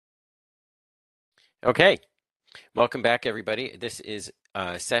Okay, welcome back, everybody. This is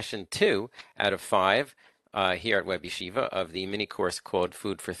session 2 out of 5 here at Web Yeshiva of the mini course called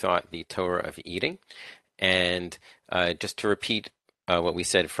Food for Thought, the Torah of Eating. And just to repeat what we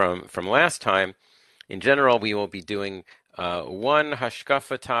said from last time, in general, we will be doing one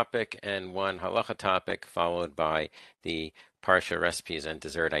hashkafa topic and one halacha topic, followed by the parsha recipes and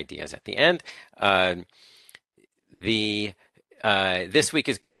dessert ideas at the end. The This week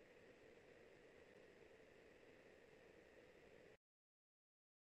is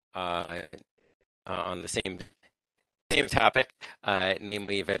on the same topic,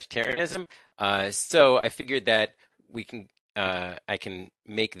 namely vegetarianism. So I figured that I can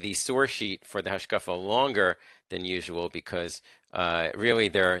make the source sheet for the hashkafa longer than usual because really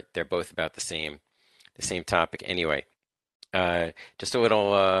they're both about the same topic anyway. Just a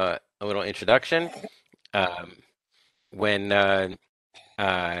little introduction. Um, when uh,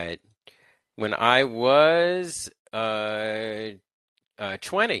 when I was 20,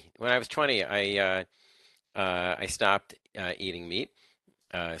 when I was 20, I stopped eating meat.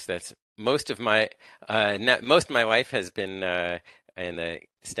 So that's most of my life has been in the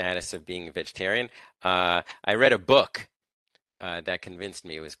status of being a vegetarian. I read a book that convinced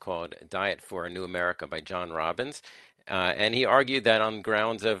me. It was called Diet for a New America by John Robbins. And he argued that on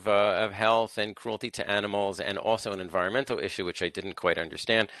grounds of health and cruelty to animals and also an environmental issue, which I didn't quite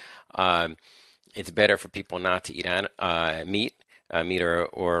understand, um, it's better for people not to eat meat, meat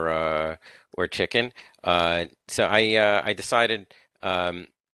or chicken. So I decided I'm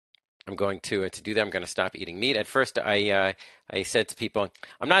going to do that. I'm going to stop eating meat. At first, I said to people,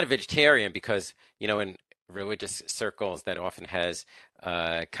 I'm not a vegetarian because in religious circles that often has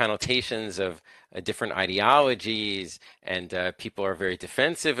connotations of different ideologies, and people are very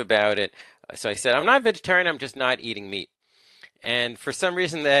defensive about it. So I said, I'm not a vegetarian. I'm just not eating meat. And for some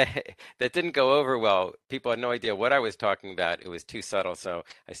reason that didn't go over well. People had no idea what I was talking about. It was too subtle. So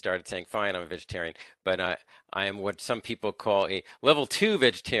I started saying, fine, I'm a vegetarian. But I am what some people call a level 2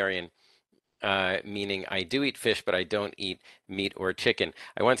 vegetarian, meaning I do eat fish, but I don't eat meat or chicken.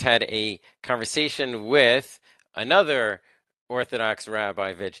 I once had a conversation with another Orthodox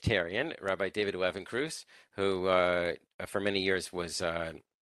rabbi vegetarian, Rabbi David Levenkrus, who for many years was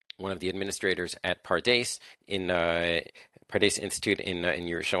one of the administrators at Pardes in Pardes Institute in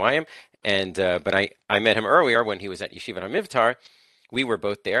Yerushalayim. And but I met him earlier when he was at Yeshiva HaMivtar. We were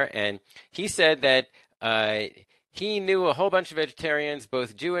both there, and he said that uh, he knew a whole bunch of vegetarians,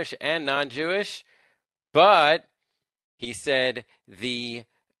 both Jewish and non-Jewish, but he said it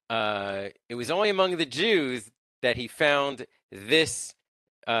was only among the Jews that he found this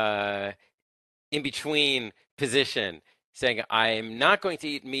uh, in between position, saying, I'm not going to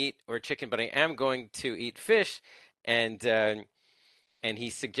eat meat or chicken, but I am going to eat fish. And and he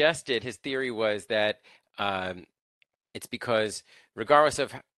suggested, his theory was that um, it's because regardless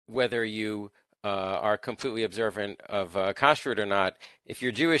of whether you are completely observant of kashrut or not, if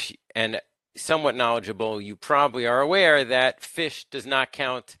you're Jewish and somewhat knowledgeable, you probably are aware that fish does not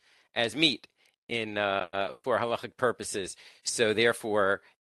count as meat in for halachic purposes. So therefore,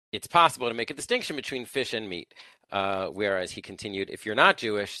 it's possible to make a distinction between fish and meat. Whereas he continued, if you're not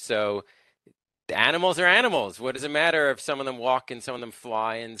Jewish, so the animals are animals. What does it matter if some of them walk and some of them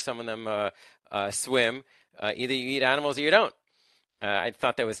fly and some of them swim? Either you eat animals or you don't. I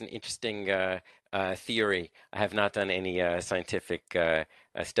thought that was an interesting theory. I have not done any scientific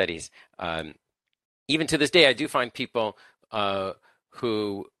studies. Even to this day, I do find people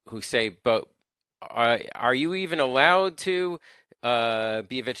who say, "But are you even allowed to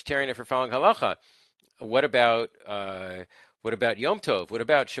be a vegetarian if you're following halacha? What about what about Yom Tov? What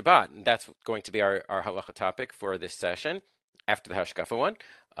about Shabbat?" And that's going to be our halacha topic for this session after the hashkafa one.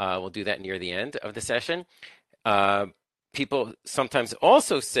 We'll do that near the end of the session. Uh, People sometimes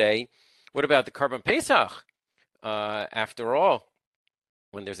also say, what about the Karban Pesach? After all,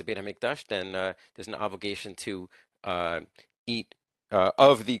 when there's a Beit HaMikdash, then there's an obligation to eat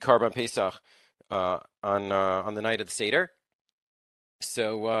of the Karban Pesach on the night of the Seder.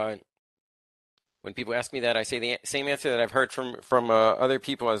 So when people ask me that, I say the same answer that I've heard from other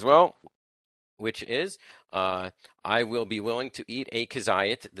people as well, which is I will be willing to eat a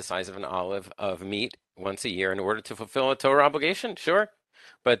kazayit, the size of an olive, of meat once a year in order to fulfill a Torah obligation, sure.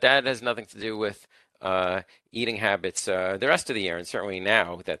 But that has nothing to do with eating habits the rest of the year, and certainly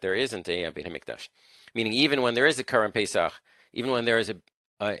now that there isn't a Beit HaMikdash. Meaning even when there is a Karban Pesach, even when there is a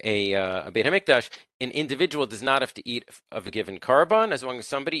Beit HaMikdash, an individual does not have to eat of a given Karban as long as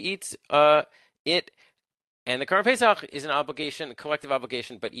somebody eats it. And the Karban Pesach is an obligation, a collective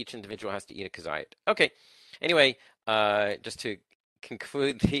obligation, but each individual has to eat a kazayit. Okay. Anyway, just to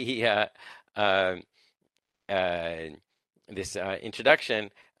conclude uh,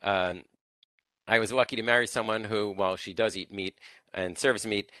 introduction, I was lucky to marry someone who, while she does eat meat and serves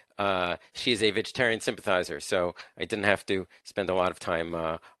meat, she is a vegetarian sympathizer. So I didn't have to spend a lot of time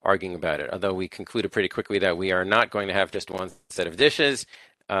arguing about it. Although we concluded pretty quickly that we are not going to have just one set of dishes.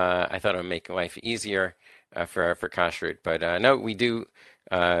 I thought it would make life easier for kashrut, but no, we do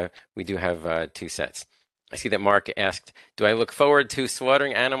have two sets. I see that Mark asked, "Do I look forward to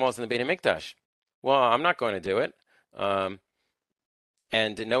slaughtering animals in the Beit HaMikdash?" Well, I'm not going to do it.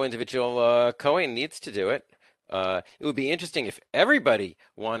 And no individual Kohen needs to do it. It would be interesting if everybody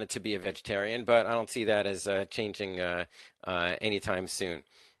wanted to be a vegetarian, but I don't see that as changing anytime soon.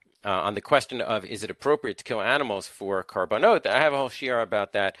 On the question of is it appropriate to kill animals for karbanot, I have a whole shiur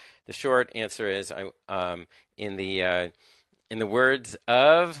about that. The short answer is, in the words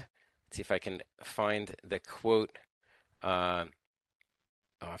of, let's see if I can find the quote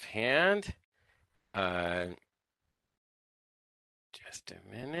offhand. Just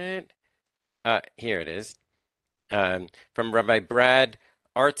a minute. Here it is. From Rabbi Brad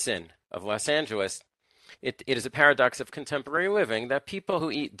Artson of Los Angeles. It is a paradox of contemporary living that people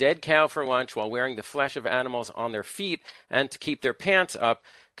who eat dead cow for lunch while wearing the flesh of animals on their feet and to keep their pants up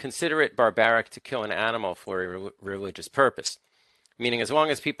consider it barbaric to kill an animal for a religious purpose. Meaning, as long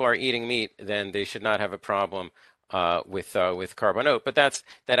as people are eating meat, then they should not have a problem with karbanot. But that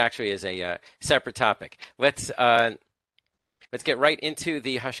actually is a separate topic. Let's get right into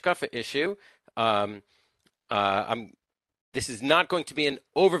the hashkafa issue. This is not going to be an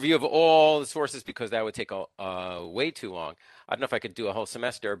overview of all the sources because that would take way too long. I don't know if I could do a whole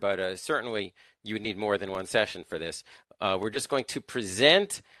semester, but certainly you would need more than one session for this. We're just going to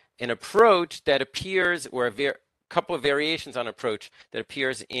present an approach that appears, or a couple of variations on approach that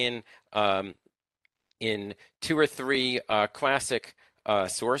appears in two or three classic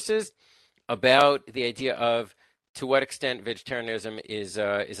sources about the idea of to what extent vegetarianism is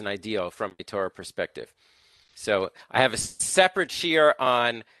an ideal from a Torah perspective. So I have a separate shiur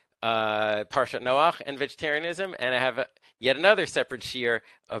on Parshat Noach and vegetarianism, and I have yet another separate shiur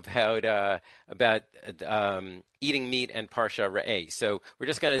about eating meat and Parsha Re'eh. So we're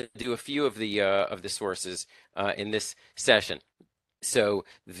just going to do a few of the sources in this session. So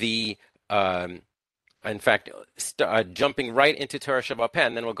in fact, jumping right into Torah Shabbat,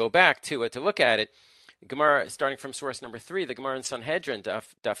 and then we'll go back to look at it. Gemara, starting from source number 3, the Gemara in Sanhedrin,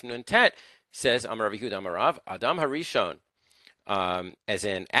 Daf Nun Tet, says, Amar Rav Yehuda Amar Rav, Adam Harishon, as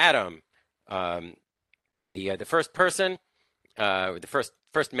in Adam, the first person, the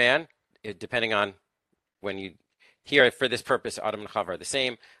first man, depending on when you hear it for this purpose, Adam and Chava are the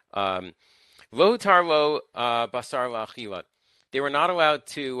same. Lo hutar lo basar la'achila. They were not allowed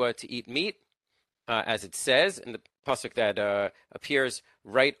to eat meat, as it says in the pasuk that appears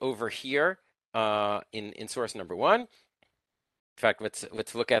right over here in source number 1. In fact, let's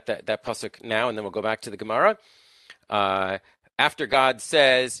look at that pasuk now, and then we'll go back to the Gemara. After God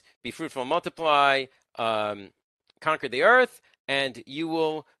says, "Be fruitful, multiply, conquer the earth, and you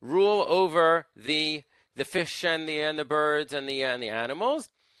will rule over the fish and the birds and the animals."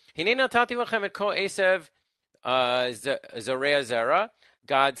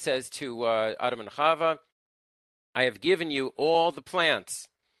 God says to Adam and Chava, "I have given you all the plants,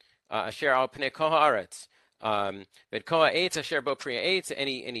 asher al pnei kol haaretz." Any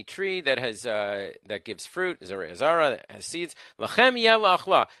tree that has that gives fruit, that has seeds.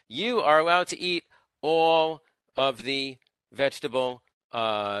 You are allowed to eat all of the vegetable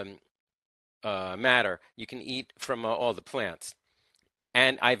matter. You can eat from all the plants,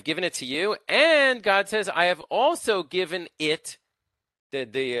 and I've given it to you. And God says, I have also given it,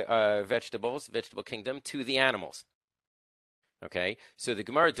 the vegetable kingdom, to the animals. Okay, so the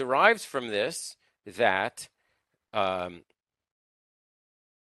Gemara derives from this that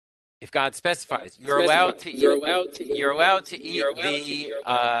if God specifies you're allowed to eat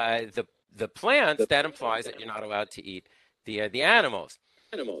the plants, that implies that you're not allowed to eat the animals.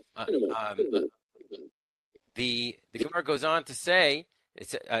 The Gemara goes on to say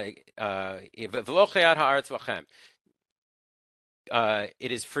it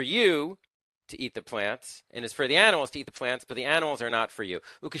is for you to eat the plants, and it's for the animals to eat the plants, but the animals are not for you.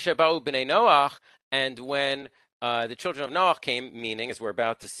 And when the children of Noach came, meaning, as we're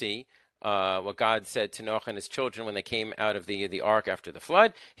about to see, what God said to Noach and his children when they came out of the ark after the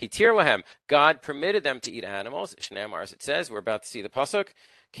flood, Hitir lahem, God permitted them to eat animals. Shnei, as it says, we're about to see the pasuk.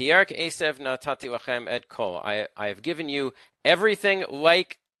 Kiyark esev natati lachem et kol. I have given you everything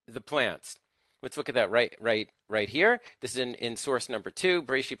like the plants. Let's look at that right here. This is in source number 2,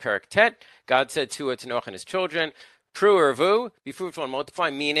 Breishi Perak Tet. God said to Noach and his children, Pru'ervu, be fruitful and multiply,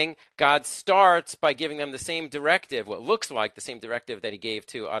 meaning God starts by giving them the same directive, what looks like the same directive that he gave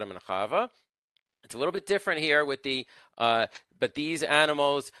to Adam and Chava. It's a little bit different here with but these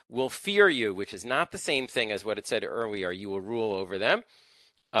animals will fear you, which is not the same thing as what it said earlier. You will rule over them.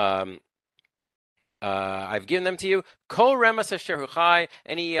 Um, I've given them to you. Kol remas asher huchai,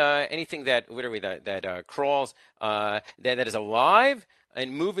 anything that that crawls, that is alive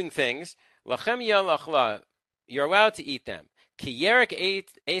and moving things. Lachem yalachla, you're allowed to eat them. Ki yerek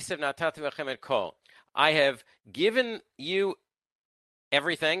esav natatu lachem et kol. I have given you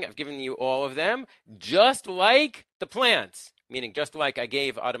everything. I've given you all of them, just like the plants. Meaning, just like I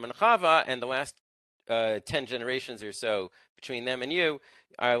gave Adam and Chava, and the last 10 generations or so between them and you,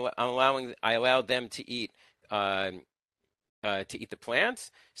 I allowed them to eat the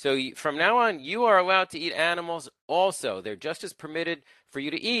plants. So from now on, you are allowed to eat animals also. They're just as permitted for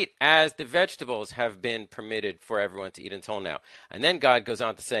you to eat as the vegetables have been permitted for everyone to eat until now. And then God goes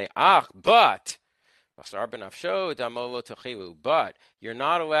on to say, but you're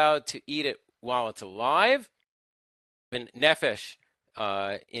not allowed to eat it while it's alive. And nefesh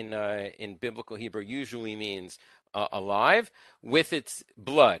in biblical Hebrew usually means alive, with its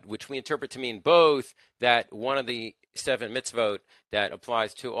blood, which we interpret to mean both that one of the 7 mitzvot that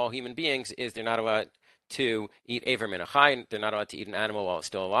applies to all human beings is they're not allowed to eat aver min achai, they're not allowed to eat an animal while it's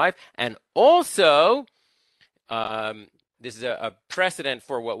still alive, and also this is a precedent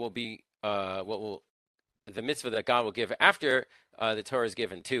for what will be the mitzvah that God will give after the Torah is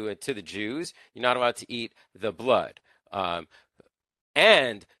given to the Jews. You're not allowed to eat the blood.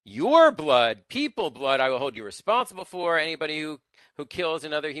 And your blood, people blood, I will hold you responsible for. Anybody who kills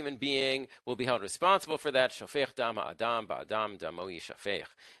another human being will be held responsible for that. Shofech dam ha'adam ba'adam damo yishafech.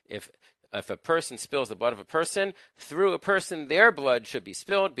 If a person spills the blood of a person, through a person, their blood should be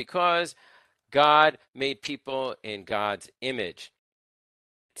spilled because God made people in God's image.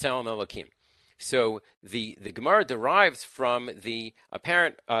 Tzelem Elokim. So the Gemara derives from the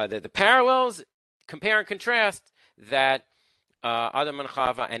apparent the parallels, compare and contrast that Adam and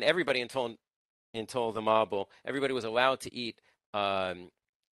Chava and everybody until the Mabul, everybody was allowed to eat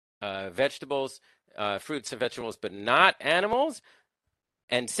vegetables, fruits and vegetables, but not animals.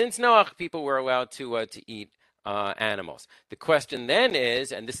 And since Noach, people were allowed to eat animals. The question then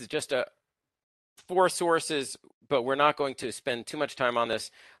is, and this is just 4 sources, but we're not going to spend too much time on this.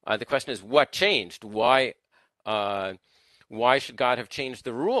 The question is, what changed? Why should God have changed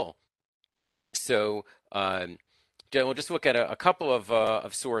the rule? So we'll just look at a couple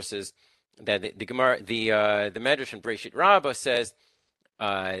of sources. That the Gemara, the Medrash in Breshit Rabbah says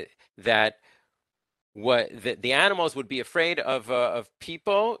that the animals would be afraid of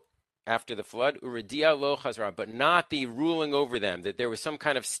people after the flood, uridia lo chazra, but not the ruling over them. That there was some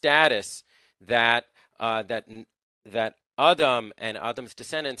kind of status that Adam and Adam's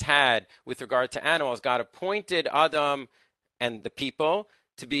descendants had with regard to animals. God appointed Adam and the people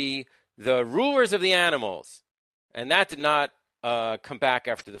to be the rulers of the animals, and that did not come back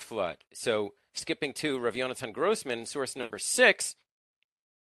after the flood. So skipping to Rav Yonatan Grossman, source number 6,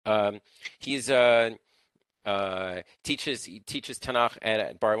 he's teaches Tanakh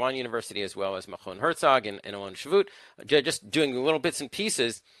at Bar-Ilan University as well as Machon Herzog and Elon Shavut, just doing little bits and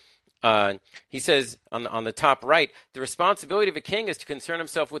pieces. He says on the top right, the responsibility of a king is to concern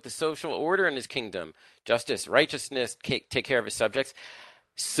himself with the social order in his kingdom, justice, righteousness, take care of his subjects.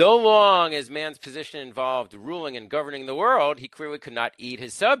 So long as man's position involved ruling and governing the world, he clearly could not eat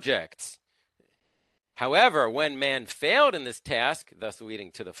his subjects. However, when man failed in this task, thus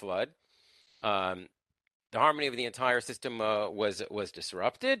leading to the flood, the harmony of the entire system was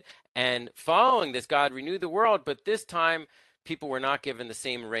disrupted. And following this, God renewed the world, but this time people were not given the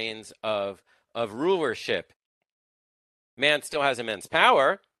same reins of rulership. Man still has immense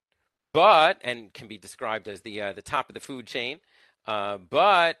power, and can be described as the top of the food chain.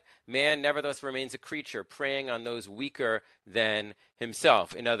 But man nevertheless remains a creature preying on those weaker than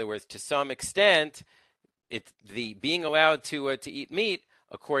himself. In other words, to some extent, it's the being allowed to eat meat,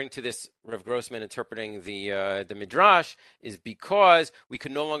 according to this Rav Grossman interpreting the Midrash, is because we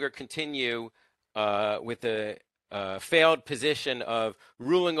could no longer continue with the failed position of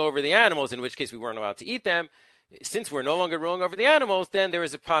ruling over the animals, in which case we weren't allowed to eat them. Since we're no longer ruling over the animals, then there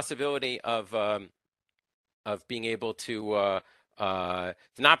is a possibility of being able to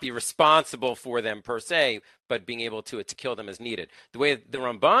not be responsible for them per se, but being able to kill them as needed. The way the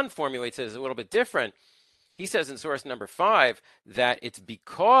Ramban formulates it is a little bit different. He says in source number 5 that it's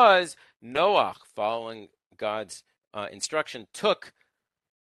because Noach, following God's instruction, took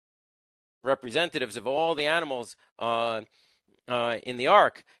representatives of all the animals in the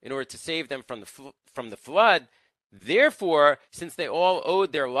ark in order to save them from the flood, Therefore, since they all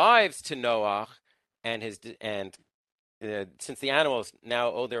owed their lives to Noah and his and since the animals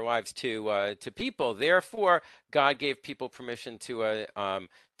now owe their lives to people, therefore God gave people permission to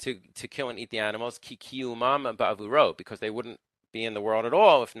kill and eat the animals, ki kiyumam ba'avuro, because they wouldn't be in the world at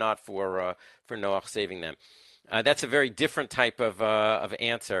all if not for Noah saving them. That's a very different type of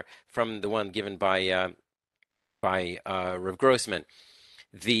answer from the one given by Rav Grossman.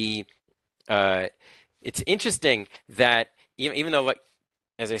 The It's interesting that even though, like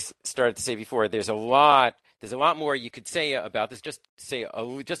as I started to say before, there's a lot more you could say about this. Just say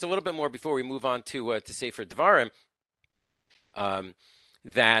just a little bit more before we move on to Sefer Devarim.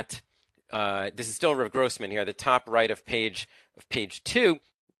 That this is still Rav Grossman here, the top right of page 2.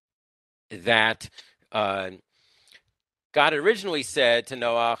 That God originally said to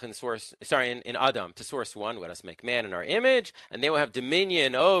Noah in Adam, to source 1, let us make man in our image, and they will have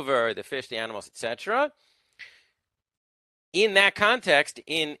dominion over the fish, the animals, etc. In that context,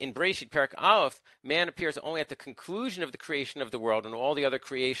 in Bereshit Perek Aleph, man appears only at the conclusion of the creation of the world, and all the other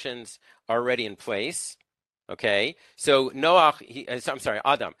creations are already in place. Okay, so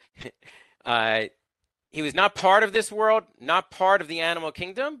Adam, he was not part of this world, not part of the animal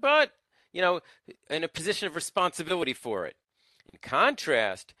kingdom, but in a position of responsibility for it. In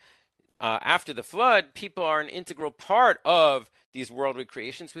contrast, after the flood, people are an integral part of these worldly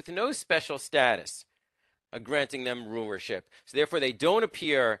creations with no special status, granting them rulership. So therefore, they don't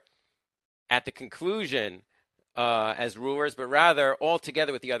appear at the conclusion as rulers, but rather all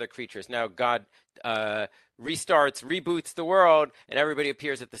together with the other creatures. Now God reboots the world, and everybody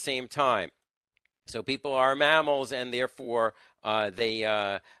appears at the same time. So people are mammals, and therefore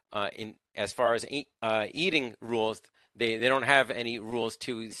as far as eating rules, they don't have any rules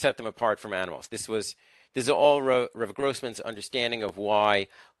to set them apart from animals. This is all Rav Grossman's understanding of why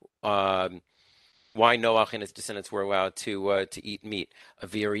Noah and his descendants were allowed to eat meat. A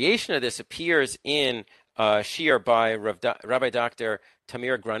variation of this appears in Shir by Rabbi Dr.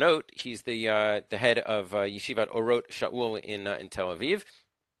 Tamir Granot. He's the head of Yeshivat Orot Shaul in Tel Aviv.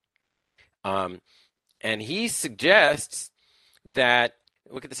 And he suggests that,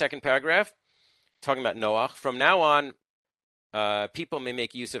 look at the second paragraph, talking about Noah. From now on, people may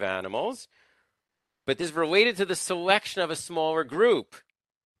make use of animals, but this is related to the selection of a smaller group.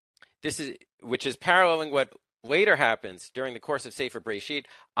 Which is paralleling what later happens during the course of Sefer Bereshit.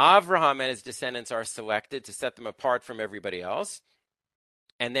 Avraham and his descendants are selected to set them apart from everybody else.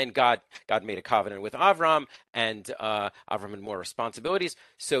 And then God made a covenant with Avram, and Avram had more responsibilities.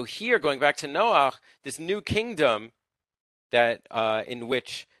 So here, going back to Noah, this new kingdom that in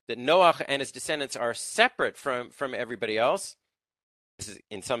which that Noah and his descendants are separate from everybody else. This is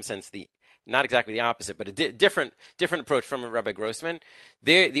in some sense not exactly the opposite, but a different approach from Rabbi Grossman.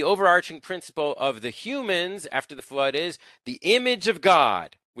 The overarching principle of the humans after the flood is the image of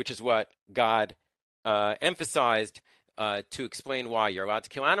God, which is what God emphasized to explain why you're allowed to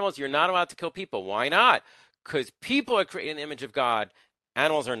kill animals. You're not allowed to kill people. Why not? Because people are created in the image of God.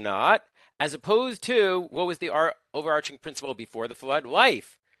 Animals are not. As opposed to, what was the overarching principle before the flood?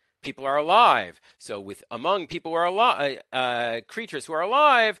 Life. People are alive. So among people who are alive, creatures who are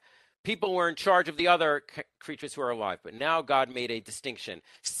alive, people were in charge of the other creatures who are alive. But now God made a distinction,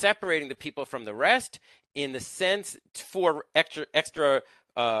 separating the people from the rest in the sense for extra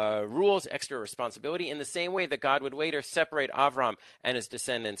rules, extra responsibility, in the same way that God would later separate Avram and his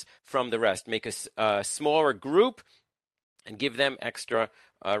descendants from the rest, make a smaller group and give them extra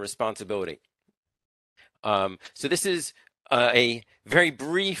responsibility. So this is a very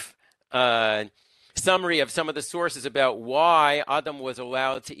brief summary of some of the sources about why Adam was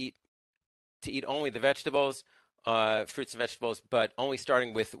allowed to eat only the vegetables, fruits and vegetables, but only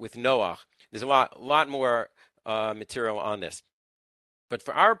starting with Noah. There's a lot more material on this. But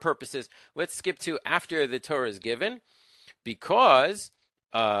for our purposes, let's skip to after the Torah is given, because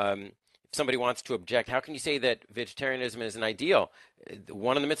if somebody wants to object, how can you say that vegetarianism is an ideal?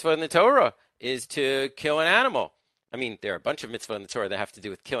 One of the mitzvot in the Torah is to kill an animal. I mean, there are a bunch of mitzvot in the Torah that have to do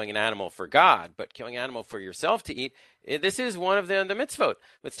with killing an animal for God, but killing an animal for yourself to eat, this is one of the mitzvot.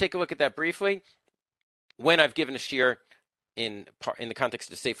 Let's take a look at that briefly. When I've given a shir in the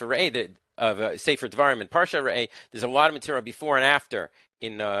context of Sefer Re'eh, Sefer Devarim and Parsha Re'eh, there's a lot of material before and after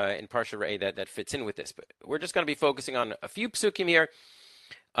in Parsha Re'eh that fits in with this. But we're just going to be focusing on a few psukim here.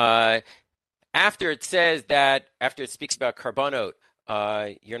 After it speaks about karbanot,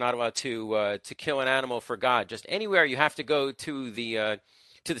 you're not allowed to kill an animal for God. Just anywhere, you have to go to the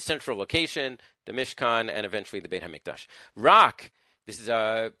central location, the Mishkan, and eventually the Beit HaMikdash. Rak, this is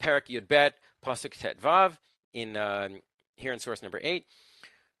Perek Yud Bet, Pasuk Tet Vav, here in source number 8.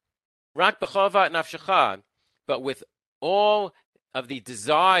 Rak b'chovat nafshecha, but with all of the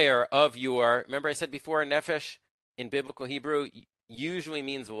desire of your, remember I said before, nefesh in biblical Hebrew usually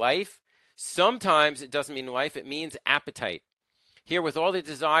means life. Sometimes it doesn't mean life, it means appetite. Here, with all the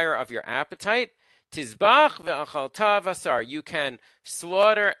desire of your appetite, tizbach ve'achalta vasar, you can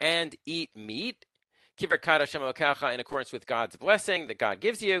slaughter and eat meat, kiverkat Hashem Elokecha, in accordance with God's blessing that God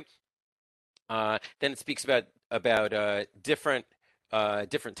gives you. Then it speaks about different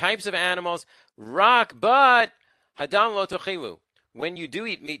types of animals. Rak, but hadam lo tochilu. When you do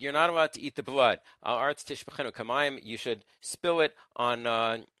eat meat, you're not allowed to eat the blood. Arts tishbachenu kamayim. You should spill it on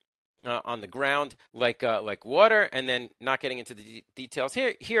the ground like water, and then not getting into the details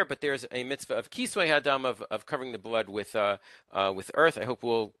here. But there's a mitzvah of kiswei hadam, of covering the blood with earth. I hope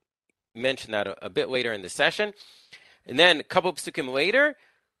we'll mention that a bit later in the session. And then a couple of psukim later.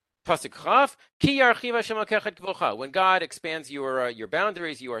 Pasuk Chaf, Ki yarchiv Hashem Elokecha gvucha. When God expands your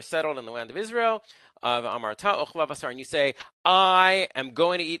boundaries, you are settled in the land of Israel. Amarta ochla basar, and you say, I am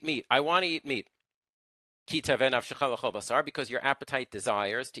going to eat meat. I want to eat meat. Ki taveh nafshecha l'chol basar, because your appetite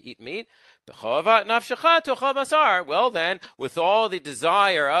desires to eat meat. B'chovat nafshecha tochol basar. Well then, with all the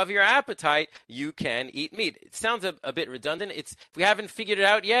desire of your appetite, you can eat meat. It sounds a bit redundant. If we haven't figured it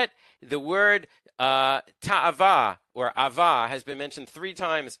out yet, the word ta'ava or ava has been mentioned 3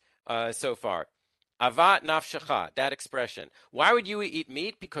 times so far. Avat nafshecha, that expression. Why would you eat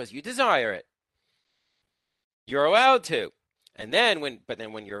meat? Because you desire it. You're allowed to. And then when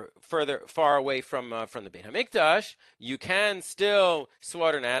you're far away from the Beit HaMikdash, you can still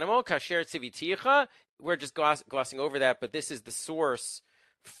slaughter an animal. Kasher tziviticha. We're just glossing over that, but this is the source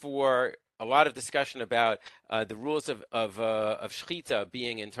for a lot of discussion about the rules of shechita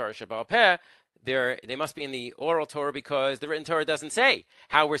being in Torah Sheba'al Peh. They must be in the oral Torah, because the written Torah doesn't say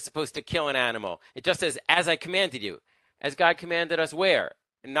how we're supposed to kill an animal. It just says, as I commanded you. As God commanded us where?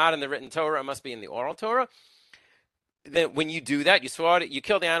 Not in the written Torah, it must be in the oral Torah. Then when you do that, you slaughter, you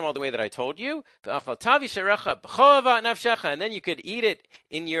kill the animal the way that I told you, and then you could eat it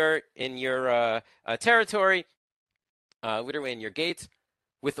in your territory, literally in your gates,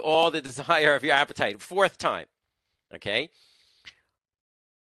 with all the desire of your appetite. 4th time. Okay?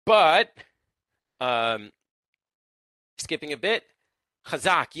 But skipping a bit,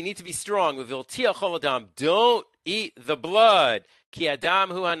 chazak, you need to be strong. Don't eat the blood. Ki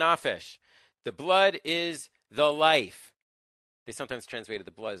adam hu hanafesh. The blood is the life. They sometimes translated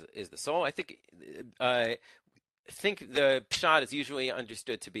the blood is the soul. I think the pshat is usually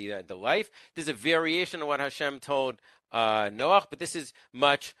understood to be the life. There's a variation of what Hashem told Noach, but this is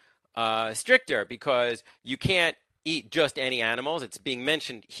much stricter, because you can't eat just any animals. It's being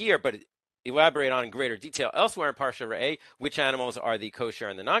mentioned here, but elaborate on in greater detail elsewhere in Parsha Re'eh, which animals are the kosher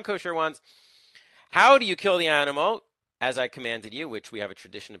and the non-kosher ones. How do you kill the animal? As I commanded you, which we have a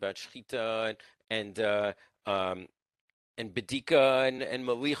tradition about shechita and bedika and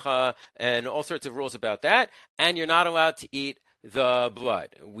malicha and all sorts of rules about that. And you're not allowed to eat the blood.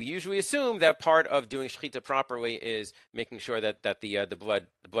 We usually assume that part of doing shechita properly is making sure that the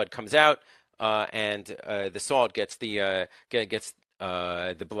blood comes out and the salt gets the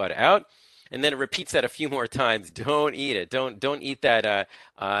blood out. And then it repeats that a few more times. Don't eat it. Don't eat that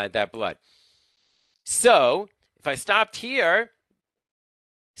blood. So if I stopped here,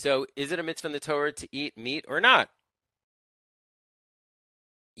 so is it a mitzvah in the Torah to eat meat or not?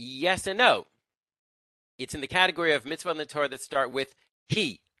 Yes and no. It's in the category of mitzvah in the Torah that start with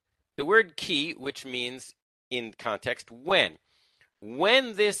ki. The word ki, which means in context when.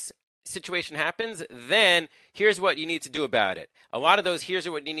 When this situation happens, then here's what you need to do about it. A lot of those here's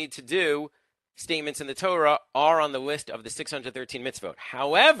what you need to do statements in the Torah are on the list of the 613 mitzvot.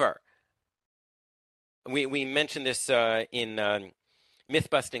 However, we mentioned this in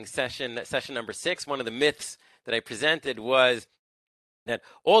myth-busting session number 6. One of the myths that I presented was that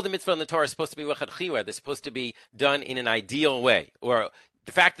all the mitzvot in the Torah are supposed to be l'chadchila. They're supposed to be done in an ideal way. Or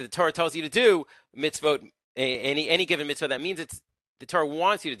the fact that the Torah tells you to do mitzvot, any given mitzvah, that means the Torah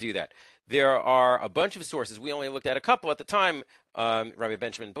wants you to do that. There are a bunch of sources. We only looked at a couple at the time, Rabbi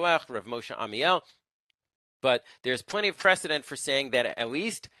Benjamin Blech, Rav Moshe Amiel. But there's plenty of precedent for saying that at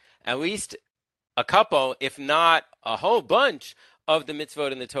least a couple, if not a whole bunch, of the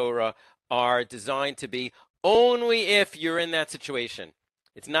mitzvot in the Torah are designed to be only if you're in that situation.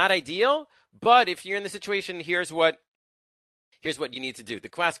 It's not ideal, but if you're in the situation, here's what you need to do. The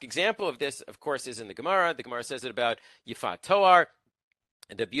classic example of this, of course, is in the Gemara. The Gemara says it about Yifat Toar,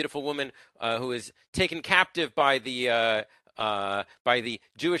 the beautiful woman who is taken captive by the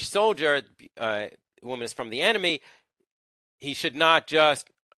Jewish soldier. The woman is from the enemy. He should not just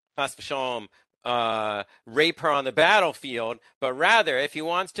chas v'shalom rape her on the battlefield, but rather, if he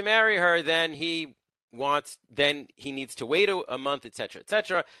wants to marry her, then he wants, then he needs to wait a month, etc.,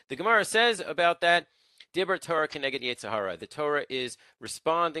 etc. The Gemara says about that, Dibur Torah keneged Yetzirah. The Torah is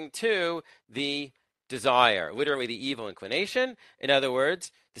responding to the desire, literally the evil inclination. In other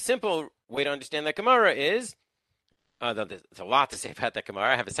words, the simple way to understand that Gemara is, there's a lot to say about that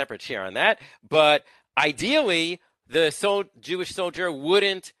Gemara. I have a separate share on that. But ideally, the Jewish soldier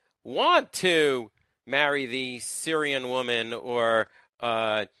wouldn't want to marry the Syrian woman or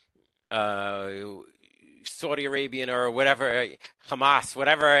Saudi Arabian or whatever, Hamas,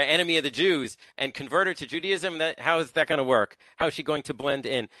 whatever, enemy of the Jews, and convert her to Judaism. How is that going to work? How is she going to blend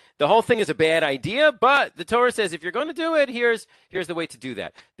in? The whole thing is a bad idea, but the Torah says if you're going to do it, here's the way to do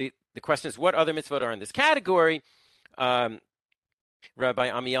that. The question is, what other mitzvot are in this category? Rabbi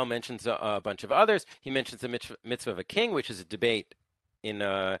Amiel mentions a bunch of others. He mentions the mitzvah of a king, which is a debate in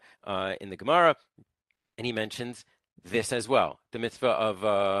the Gemara, and he mentions this as well, the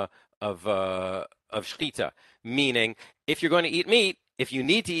mitzvah of shchita, meaning if you're going to eat meat, if you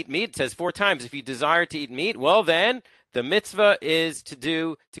need to eat meat, it says 4 times, if you desire to eat meat, well then the mitzvah is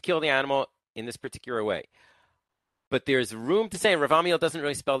to kill the animal in this particular way. But there's room to say, and Rav Amiel doesn't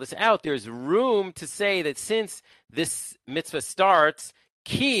really spell this out, there's room to say that since this mitzvah starts,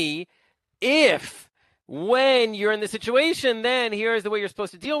 when you're in the situation, then here's the way you're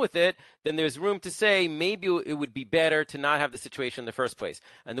supposed to deal with it, then there's room to say maybe it would be better to not have the situation in the first place.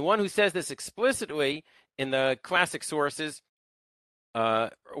 And the one who says this explicitly in the classic sources,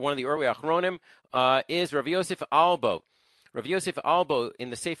 one of the early Achronim, is Rav Yosef Albo. Rav Yosef Albo in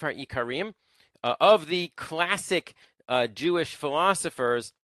the Sefer Ikarim, of the classic Jewish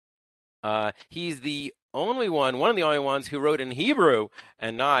philosophers, he's one of the only ones who wrote in Hebrew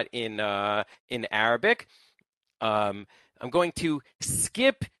and not in Arabic. I'm going to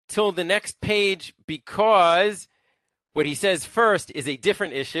skip till the next page because what he says first is a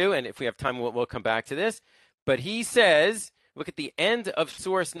different issue, and if we have time, we'll come back to this. But he says, look at the end of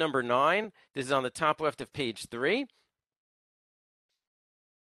source number 9. This is on the top left of page 3.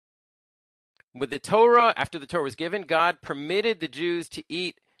 With the Torah, after the Torah was given, God permitted the Jews to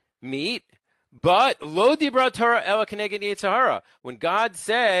eat meat, but lo dibra Torah ela keneged Yetzirah. When God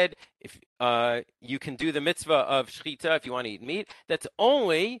said, if you can do the mitzvah of shchita if you want to eat meat, that's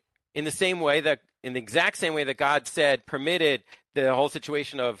only in the exact same way that God said permitted the whole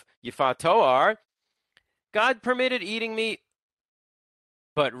situation of Yifat Toar. God permitted eating meat,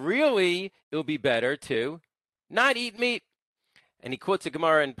 but really it will be better to not eat meat. And he quotes a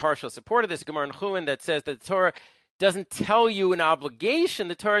Gemara in partial support of this, Gemara in Chulin, that says that the Torah doesn't tell you an obligation.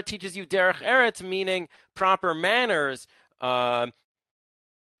 The Torah teaches you derech eretz, meaning proper manners, possibly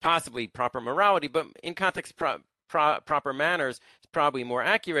proper morality, but in context, proper manners is probably more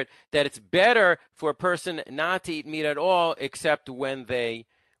accurate, that it's better for a person not to eat meat at all, except when they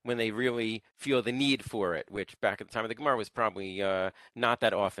really feel the need for it, which back at the time of the Gemara was probably not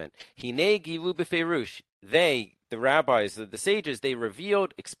that often. Hinei gilu b'feirush. The rabbis, the sages, they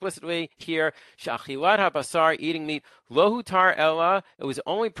revealed explicitly here, Shachilat habasar, eating meat, lohutar ella, it was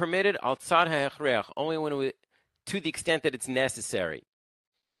only permitted al tzad ha'echrech, only to the extent that it's necessary.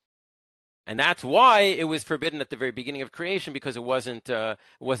 And that's why it was forbidden at the very beginning of creation, because it wasn't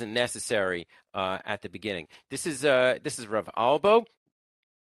necessary at the beginning. This is Rav Albo.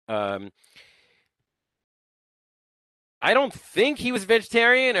 I don't think he was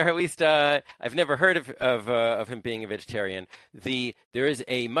vegetarian, or at least I've never heard of him being a vegetarian. There is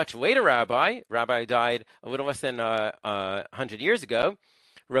a much later rabbi died a little less than 100 years ago,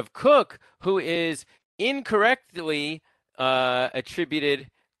 Rav Kook, who is incorrectly attributed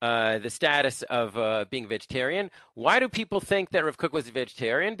the status of being vegetarian. Why do people think that Rav Kook was a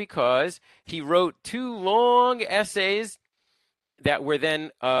vegetarian? Because he wrote 2 long essays that were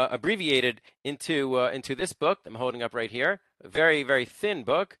then abbreviated into this book I'm holding up right here, a very, very thin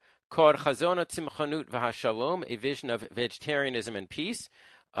book called Chazon HaTzimchonut V'HaShalom, A Vision of Vegetarianism and Peace,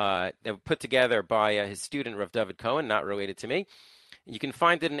 that were put together by his student, Rav David Cohen, not related to me. You can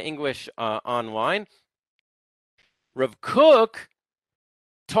find it in English online. Rav Kook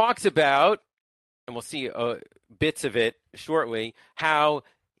talks about, and we'll see bits of it shortly, how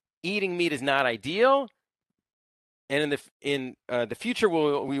eating meat is not ideal. And in the future,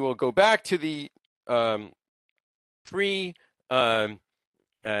 we will go back to the to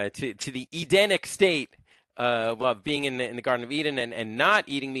the Edenic state of being in the Garden of Eden and not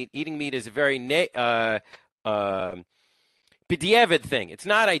eating meat. Eating meat is a very b'diavad thing. It's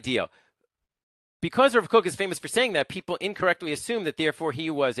not ideal. Because Rav Kook is famous for saying that, people incorrectly assume that therefore he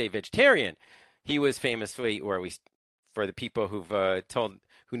was a vegetarian. He was famously, or at least for the people who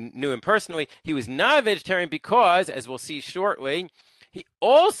knew him personally, he was not a vegetarian because, as we'll see shortly, he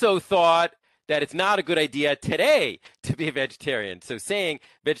also thought that it's not a good idea today to be a vegetarian. So saying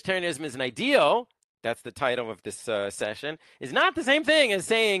vegetarianism is an ideal, that's the title of this session, is not the same thing as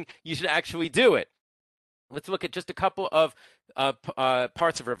saying you should actually do it. Let's look at just a couple of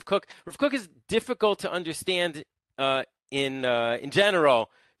parts of Rav Kook. Rav Kook is difficult to understand in general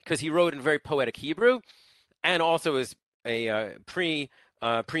because he wrote in very poetic Hebrew, and also is a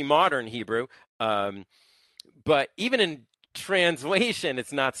pre-modern Hebrew. But even in translation,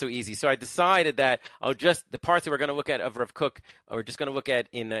 it's not so easy. So I decided that the parts that we're going to look at of Rav Kook, we're just going to look at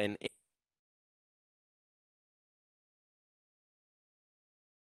in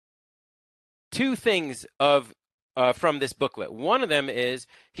two things from this booklet. One of them is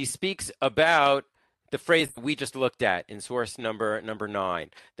he speaks about the phrase that we just looked at in source number 9,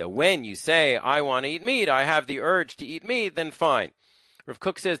 that when you say, I want to eat meat, I have the urge to eat meat, then fine. Rav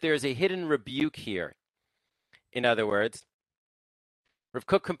Kook says there's a hidden rebuke here. In other words, Rav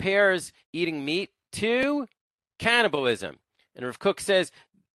Kook compares eating meat to cannibalism. And Rav Kook says,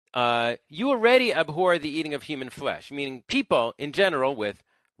 you already abhor the eating of human flesh, meaning people in general, with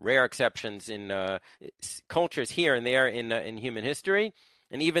rare exceptions in cultures here and there in human history.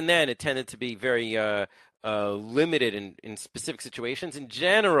 And even then, it tended to be very limited in specific situations. In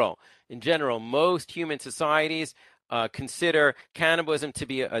general, most human societies consider cannibalism to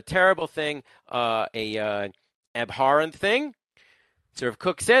be a terrible thing, a abhorrent thing. So Rav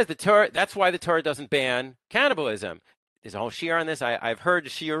Kook says the Torah. That's why the Torah doesn't ban cannibalism. There's a whole shiur on this. I've heard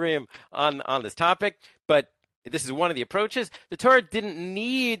shiurim on this topic, but this is one of the approaches. The Torah didn't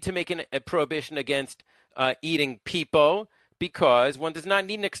need to make a prohibition against eating people, because one does not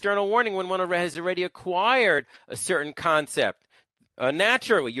need an external warning when one has already acquired a certain concept.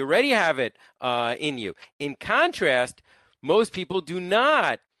 Naturally, you already have it in you. In contrast, most people do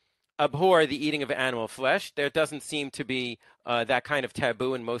not abhor the eating of animal flesh. There doesn't seem to be that kind of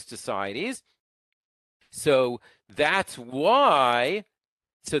taboo in most societies. So that's why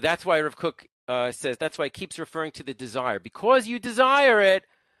Rav Kook says, that's why he keeps referring to the desire. Because you desire it,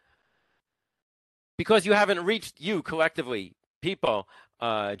 because you haven't reached, you collectively, people,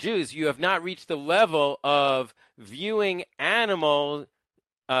 Jews, you have not reached the level of viewing the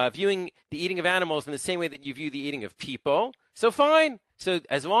eating of animals in the same way that you view the eating of people. So fine. So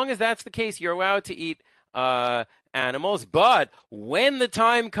as long as that's the case, you're allowed to eat animals. But when the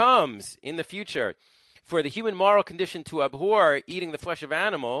time comes in the future for the human moral condition to abhor eating the flesh of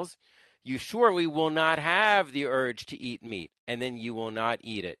animals, you surely will not have the urge to eat meat, and then you will not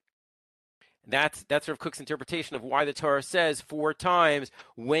eat it. That's Rav Kook's interpretation of why the Torah says 4 times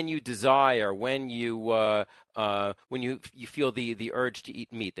when you desire, when you feel the urge to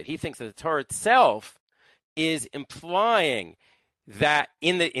eat meat, that he thinks that the Torah itself is implying that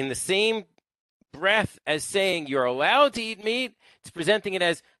in the same breath as saying you're allowed to eat meat, it's presenting it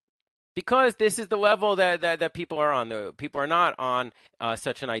as, because this is the level that people are on. The people are not on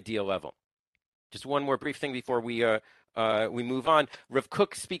such an ideal level. Just one more brief thing before we move on. Rav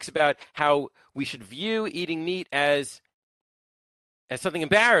Kook speaks about how we should view eating meat as something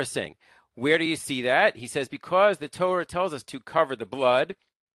embarrassing. Where do you see that? He says, because the Torah tells us to cover the blood.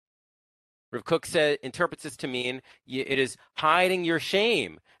 Rav Kook interprets this to mean it is hiding your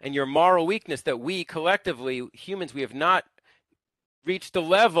shame and your moral weakness, that we collectively, humans, we have not reached the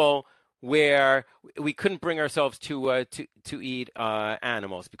level where we couldn't bring ourselves to eat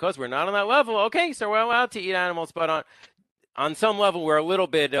animals. Because we're not on that level, okay, so we're allowed to eat animals, but on some level we're a little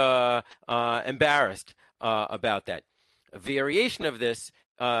bit embarrassed about that. A variation of this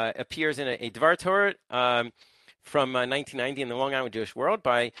appears in a Dvar Torah from 1990 in the Long Island Jewish World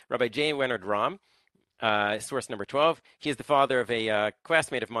by Rabbi J. Leonard Rahm, source number 12. He is the father of a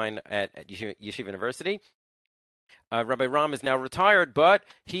classmate of mine at Yeshiva University. Rabbi Rahm is now retired, but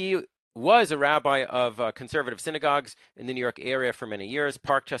he was a rabbi of conservative synagogues in the New York area for many years,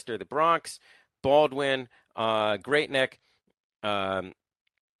 Parkchester, the Bronx, Baldwin, Great Neck. He and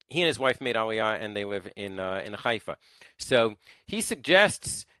his wife made Aliyah, and they live in Haifa. So he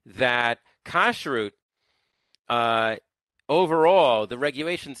suggests that kashrut, overall, the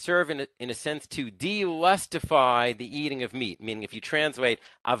regulations serve in a sense to delustify the eating of meat, meaning if you translate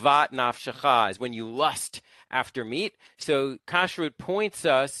avat nafshecha is when you lust after meat. So kashrut points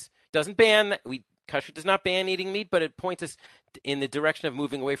us, kashrut does not ban eating meat, but it points us in the direction of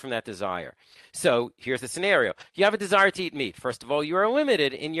moving away from that desire. So here's the scenario. You have a desire to eat meat. First of all, you are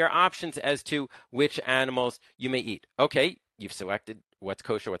limited in your options as to which animals you may eat. Okay, you've selected what's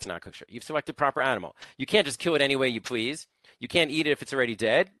kosher, what's not kosher. You've selected proper animal. You can't just kill it any way you please. You can't eat it if it's already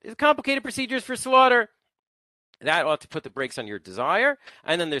dead. There's complicated procedures for slaughter. That ought to put the brakes on your desire.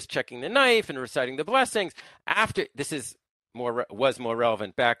 And then there's checking the knife and reciting the blessings. After this is was more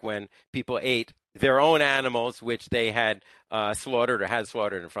relevant back when people ate their own animals, which they had slaughtered or had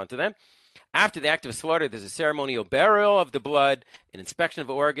slaughtered in front of them. After the act of slaughter, there's a ceremonial burial of the blood, an inspection of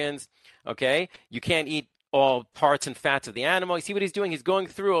organs. Okay, you can't eat all parts and fats of the animal. You see what he's doing? He's going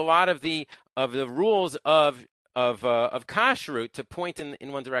through a lot of the rules of kashrut to point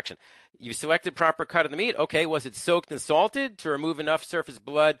in one direction. You selected proper cut of the meat. Okay, was it soaked and salted to remove enough surface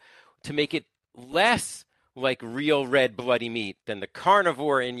blood to make it less like real red bloody meat than the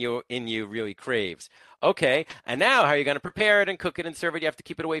carnivore in you really craves? Okay, and now how are you going to prepare it and cook it and serve it? You have to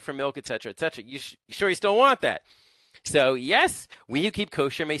keep it away from milk, etc., etc. You sure you still want that? So yes, we who keep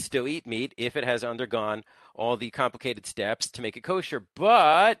kosher may still eat meat if it has undergone all the complicated steps to make it kosher,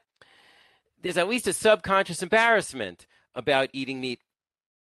 but there's at least a subconscious embarrassment about eating meat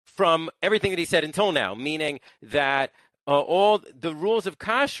from everything that he said until now, meaning that all the rules of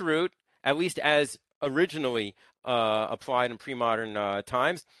kashrut, at least as originally applied in pre-modern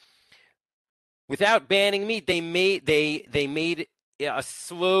times, without banning meat, they made a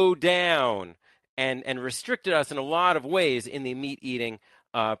slow down and restricted us in a lot of ways in the meat eating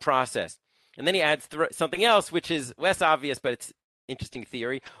process. And then he adds something else, which is less obvious, but it's interesting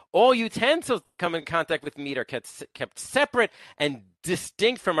theory. All utensils come in contact with meat are kept separate and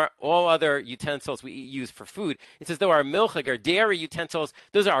distinct from all other utensils we use for food. It's as though our milchig, our dairy utensils,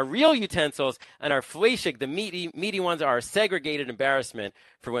 those are our real utensils, and our fleshig, the meaty ones, are a segregated embarrassment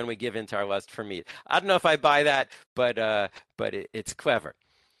for when we give in to our lust for meat. I don't know if I buy that, but it's clever.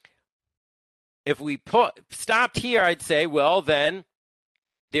 If we stopped here, I'd say, well, then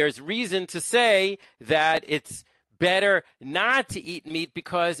there's reason to say that it's better not to eat meat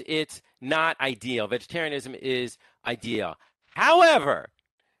because it's not ideal. Vegetarianism is ideal. However,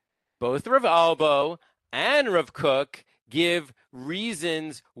 both Rav Albo and Rav Kook give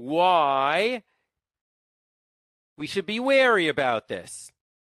reasons why we should be wary about this.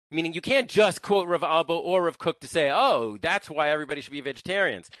 Meaning you can't just quote Rav Albo or Rav Kook to say, oh, that's why everybody should be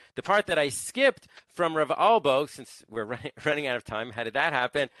vegetarians. The part that I skipped from Rav Albo, since we're running out of time, how did that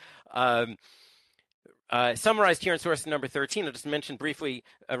happen? Summarized here in source number 13, I'll just mention briefly,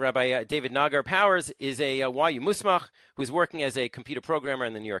 Rabbi David Nagar Powers is a YU Musmach who's working as a computer programmer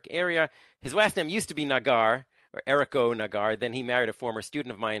in the New York area. His last name used to be Nagar, or Eriko Nagar. Then he married a former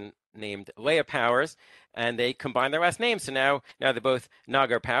student of mine named Leah Powers, and they combined their last names. So now they're both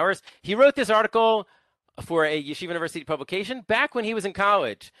Nagar Powers. He wrote this article for a Yeshiva University publication back when he was in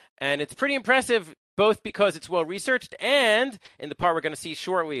college, and it's pretty impressive, both because it's well researched and in the part we're going to see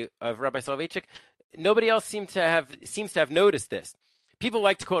shortly of Rabbi Soloveitchik, nobody else seems to have noticed this. People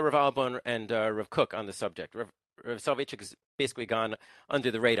like to quote Rav Albo and Rav Kook on the subject. Rav Soloveitchik has basically gone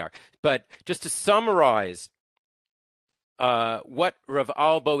under the radar. But just to summarize what Rav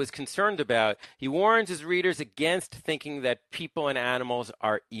Albo is concerned about, he warns his readers against thinking that people and animals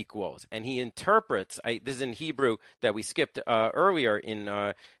are equals. And he interprets, this is in Hebrew that we skipped earlier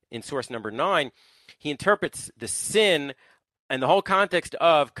in source number 9, he interprets the sin and the whole context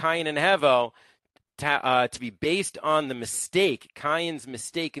of Cain and Hevel to be based on the mistake, Cain's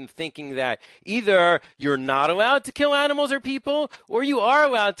mistake in thinking that either you're not allowed to kill animals or people, or you are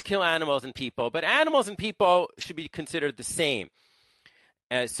allowed to kill animals and people, but animals and people should be considered the same.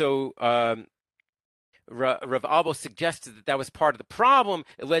 So Rav Albo suggested that was part of the problem.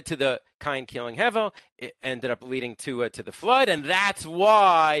 It led to the Cain killing Hevel. It ended up leading to the flood, and that's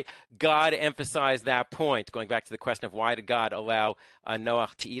why God emphasized that point. Going back to the question of why did God allow Noah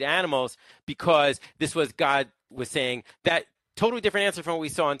to eat animals? Because this was God was saying that totally different answer from what we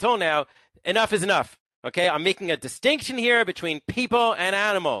saw until now. Enough is enough. Okay, I'm making a distinction here between people and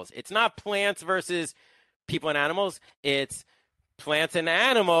animals. It's not plants versus people and animals. It's plants and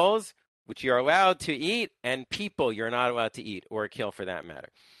animals, which you're allowed to eat, and people you're not allowed to eat or kill for that matter.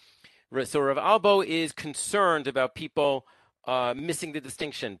 So Rav Albo is concerned about people missing the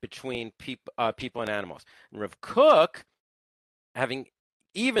distinction between people and animals. And Rav Kook,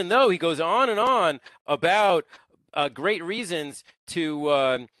 even though he goes on and on about great reasons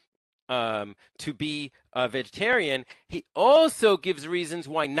to be a vegetarian, he also gives reasons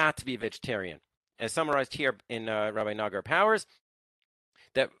why not to be a vegetarian, as summarized here in Rabbi Nagar Powers.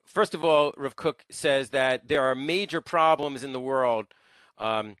 That first of all, Rav Kook says that there are major problems in the world.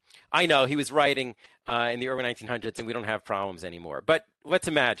 I know he was writing in the early 1900s, and we don't have problems anymore. But let's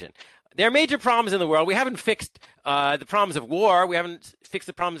imagine there are major problems in the world. We haven't fixed the problems of war. We haven't fixed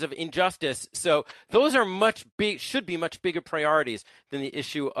the problems of injustice. So those are should be much bigger priorities than the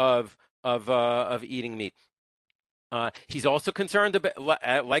issue of eating meat. He's also concerned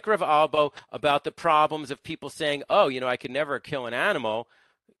about, like Rav Albo, about the problems of people saying, "Oh, I could never kill an animal."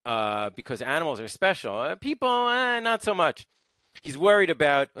 because animals are special. People, not so much. He's worried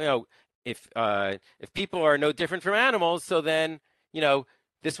about, if people are no different from animals, so then, you know,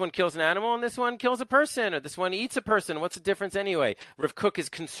 this one kills an animal and this one kills a person, or this one eats a person. What's the difference anyway? Rav Kook is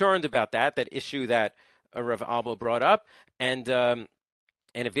concerned about that issue that Rav Abel brought up, and a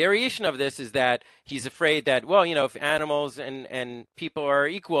variation of this is that he's afraid that, well, if animals and people are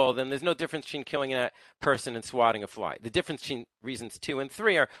equal, then there's no difference between killing a person and swatting a fly. The difference between reasons 2 and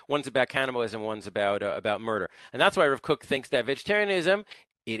 3 are one's about cannibalism, one's about murder. And that's why Rav Kook thinks that vegetarianism,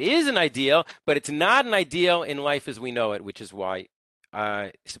 it is an ideal, but it's not an ideal in life as we know it, which is why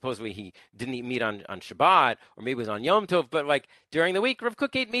supposedly he didn't eat meat on Shabbat, or maybe it was on Yom Tov, but like during the week, Rav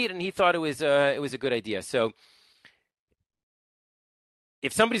Kook ate meat and he thought it was a good idea. So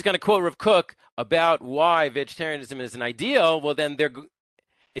if somebody's going to quote Rav Kook about why vegetarianism is an ideal, well, then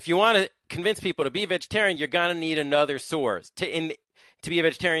if you want to convince people to be vegetarian, you're going to need another source. To be a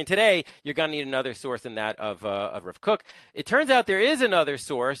vegetarian today, you're going to need another source than that of Rav Kook. It turns out there is another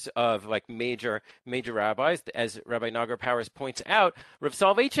source of like major rabbis, as Rabbi Nagar Powers points out. Rav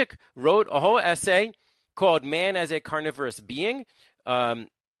Soloveitchik wrote a whole essay called "Man as a Carnivorous Being."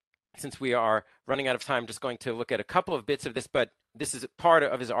 Since we are running out of time, I'm just going to look at a couple of bits of this, but this is part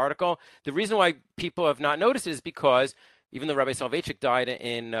of his article. The reason why people have not noticed it is because even though Rabbi Soloveitchik died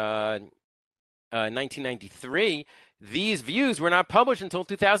in 1993, these views were not published until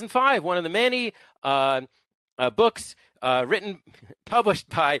 2005. One of the many books published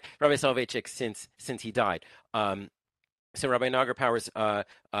by Rabbi Soloveitchik since he died. So Rabbi Nagar Powers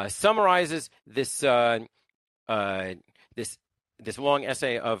summarizes this long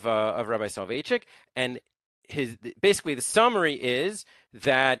essay of Rabbi Soloveitchik, and basically the summary is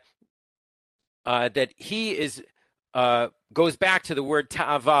that he goes back to the word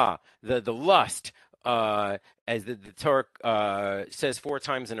ta'ava, the lust, as the Torah says 4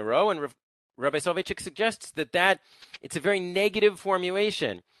 times in a row, and Rabbi Soloveitchik suggests that it's a very negative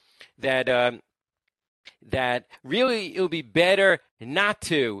formulation, that really it would be better not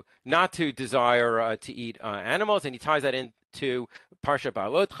to desire to eat animals, and he ties that into Parsha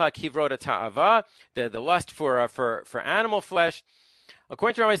Ba'alotcha, Kivrot Ta'ava, the lust for animal flesh.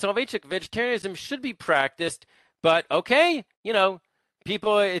 According to Rabbi Soloveitchik, vegetarianism should be practiced, but okay,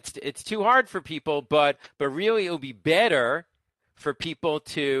 people, it's too hard for people, but really it would be better for people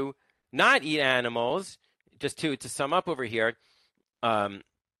to not eat animals. Just to sum up over here,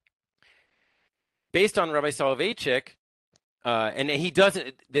 based on Rabbi Soloveitchik, and he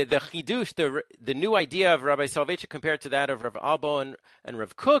doesn't, the chidush, the new idea of Rabbi Soloveitchik compared to that of Rav Abel and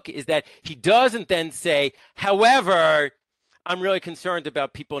Rav Kook is that he doesn't then say, however, I'm really concerned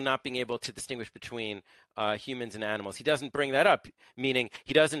about people not being able to distinguish between humans and animals. He doesn't bring that up, meaning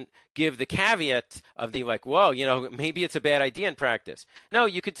he doesn't give the caveat of the maybe it's a bad idea in practice. No,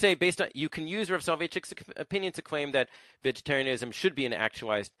 you could say you can use Rav Soloveitchik's opinion to claim that vegetarianism should be an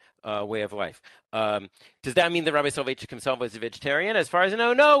actualized way of life. Does that mean that Rabbi Soloveitchik himself was a vegetarian? As far as I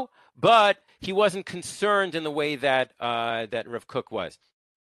know, no, but he wasn't concerned in the way that Rav Kook was.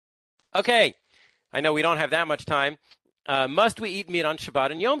 Okay, I know we don't have that much time. Must we eat meat on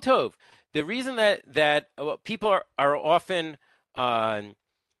Shabbat and Yom Tov? The reason that people are often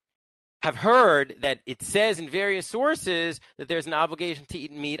have heard that it says in various sources that there's an obligation to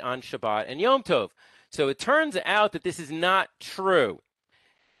eat meat on Shabbat and Yom Tov. So it turns out that this is not true.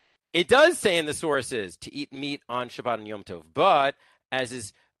 It does say in the sources to eat meat on Shabbat and Yom Tov, but as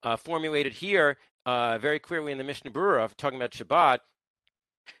is formulated here very clearly in the Mishnah Berurah talking about Shabbat,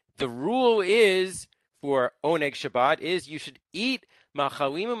 the rule is for Oneg Shabbat is you should eat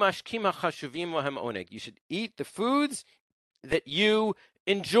machalim umashkim hachashuvim lahem oneg. You should eat the foods that you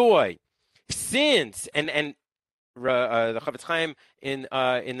enjoy. Since and the Chavetz Chaim in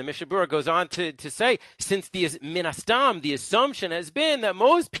the Mishnah Berurah goes on to say, since the minastam, the assumption has been that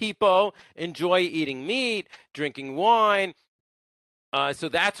most people enjoy eating meat, drinking wine. So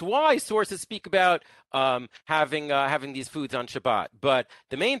that's why sources speak about having these foods on Shabbat. But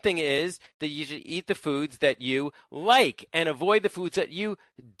the main thing is that you should eat the foods that you like and avoid the foods that you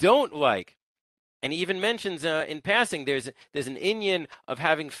don't like. And he even mentions in passing there's an inyan of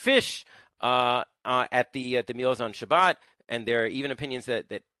having fish at the meals on Shabbat, and there are even opinions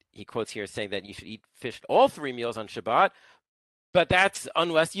that he quotes here saying that you should eat fish all 3 meals on Shabbat. But that's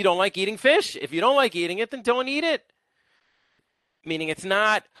unless you don't like eating fish. If you don't like eating it, then don't eat it. Meaning it's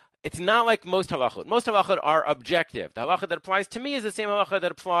not like most halachot. Most halachot are objective. The halacha that applies to me is the same halacha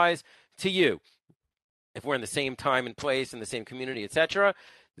that applies to you. If we're in the same time and place, in the same community, etc.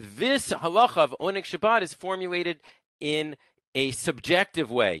 This halacha of Oneg Shabbat is formulated in a subjective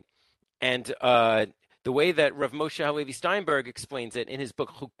way. And the way that Rav Moshe Halevi Steinberg explains it in his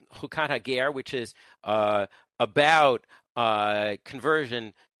book Chukat Hager, which is about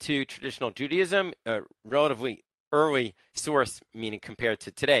conversion to traditional Judaism, a relatively early source, meaning compared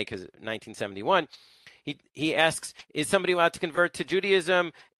to today, because 1971. He asks, is somebody allowed to convert to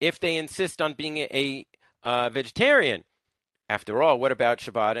Judaism if they insist on being a vegetarian? After all, what about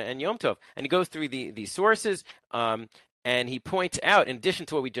Shabbat and Yom Tov? And he goes through these sources, and he points out, in addition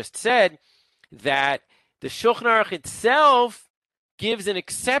to what we just said, that the Shulchan Aruch itself gives an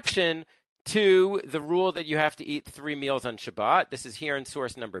exception to the rule that you have to eat 3 meals on Shabbat. This is here in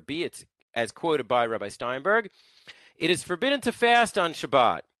source number B. It's as quoted by Rabbi Steinberg. It is forbidden to fast on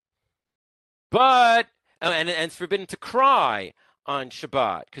Shabbat, but and it's forbidden to cry on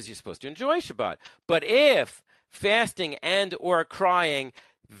Shabbat because you're supposed to enjoy Shabbat. But if fasting and or crying,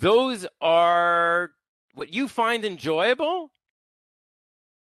 those are what you find enjoyable,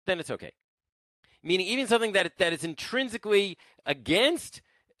 then it's okay. Meaning even something that is intrinsically against,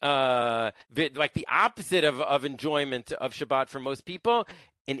 like the opposite of enjoyment of Shabbat for most people,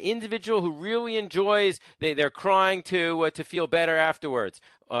 an individual who really enjoys, they're crying to feel better afterwards.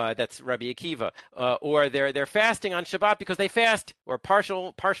 That's Rabbi Akiva. Or they're fasting on Shabbat because they fast or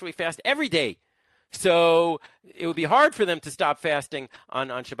partially fast every day. So it would be hard for them to stop fasting on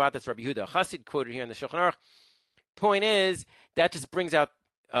Shabbat. That's Rabbi Yehuda Chassid, quoted here in the Shulchan Aruch. Point is, that just brings out,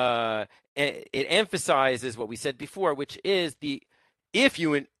 it emphasizes what we said before, which is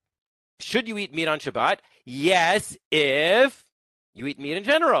should you eat meat on Shabbat? Yes, if you eat meat in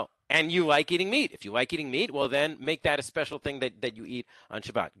general and you like eating meat. If you like eating meat, well, then make that a special thing that you eat on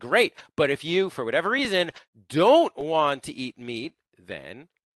Shabbat. Great. But if you, for whatever reason, don't want to eat meat, then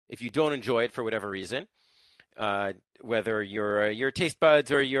if you don't enjoy it for whatever reason, whether your taste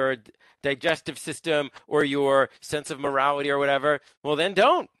buds or your digestive system or your sense of morality or whatever, well, then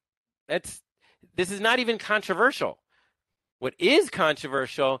don't. This is not even controversial. What is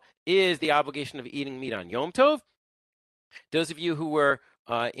controversial is the obligation of eating meat on Yom Tov. Those of you who were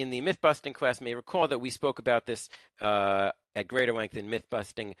in the myth-busting class may recall that we spoke about this at greater length in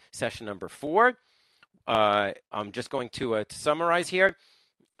myth-busting session number 4. I'm just going to summarize here.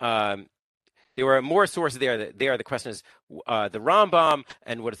 There were more sources there. The question is the Rambam,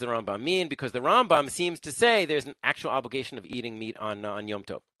 and what does the Rambam mean? Because the Rambam seems to say there's an actual obligation of eating meat on Yom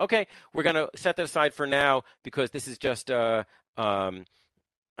Tov. Okay, we're going to set that aside for now because this is just a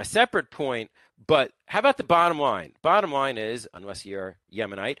separate point. But how about the bottom line? Bottom line is, unless you're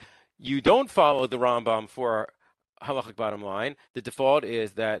Yemenite, you don't follow the Rambam for halachic bottom line. The default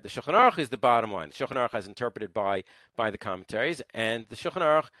is that the Shulchan Aruch is the bottom line. The Shulchan Aruch is interpreted by the commentaries, and the Shulchan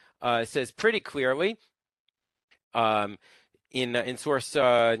Aruch says pretty clearly in source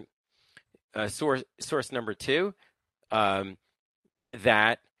number 2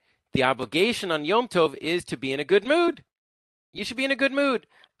 that the obligation on Yom Tov is to be in a good mood. You should be in a good mood,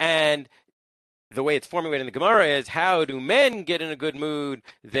 and the way it's formulated in the Gemara is, how do men get in a good mood?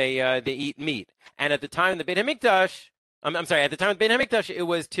 They eat meat. And at the time of the Beit HaMikdash, at the time of the Beit HaMikdash, it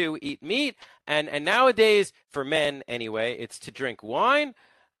was to eat meat. And nowadays, for men anyway, it's to drink wine.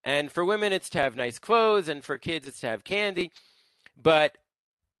 And for women, it's to have nice clothes. And for kids, it's to have candy. But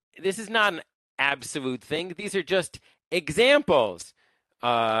this is not an absolute thing. These are just examples.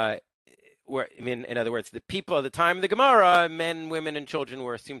 In other words, the people at the time of the Gemara, men, women, and children,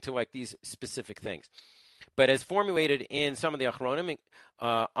 were assumed to like these specific things. But as formulated in some of the Achronim,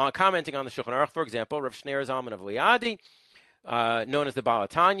 commenting on the Shulchan Aruch, for example, Rav Shneir Zalman of Liadi, known as the Baal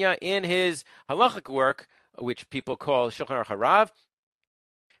Tanya, in his halachic work, which people call Shulchan Aruch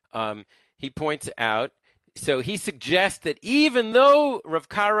Harav, he points out, so he suggests that even though Rav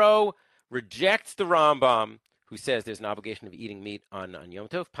Karo rejects the Rambam, who says there's an obligation of eating meat on Yom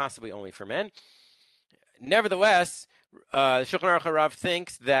Tov, possibly only for men. Nevertheless, Shulchan Aruch Harav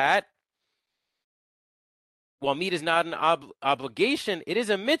thinks that while meat is not an obligation, it is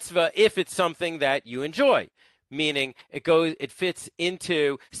a mitzvah if it's something that you enjoy. Meaning, it fits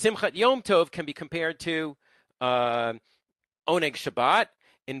into Simchat Yom Tov, can be compared to Oneg Shabbat.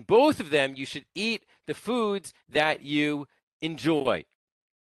 In both of them, you should eat the foods that you enjoy.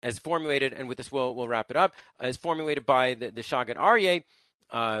 As formulated, and with this we'll wrap it up, as formulated by the Shagat Aryeh,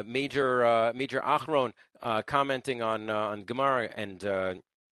 major Achron, commenting on Gemara and Torah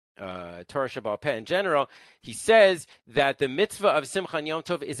Shabbat Peh in general, he says that the mitzvah of Simcha Yom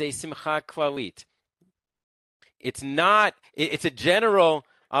Tov is a Simcha Klalit. It's not. It's a general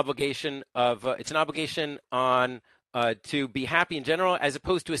obligation it's an obligation on to be happy in general, as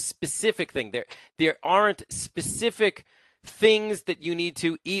opposed to a specific thing. There aren't specific things that you need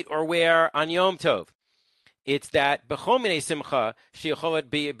to eat or wear on Yom Tov. It's that b'chol minei simcha she'yocholet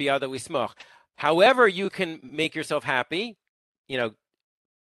biyado lismach. However, you can make yourself happy, you know,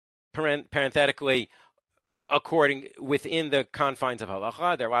 parenthetically, according within the confines of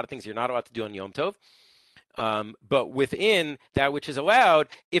halacha. There are a lot of things you're not allowed to do on Yom Tov. But within that which is allowed,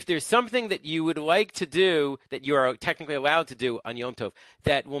 if there's something that you would like to do that you are technically allowed to do on Yom Tov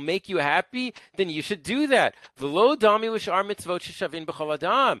that will make you happy, then you should do that. V'lo dami l'shar mitzvot sheshavin b'chol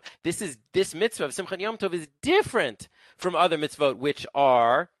adam. This mitzvah of Simchat Yom Tov is different from other mitzvot which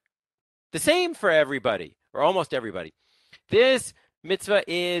are the same for everybody or almost everybody. This mitzvah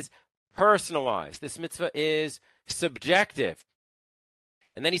is personalized. This mitzvah is subjective.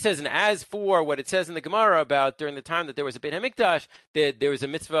 And then he says, and as for what it says in the Gemara about during the time that there was a Beit HaMikdash, there was a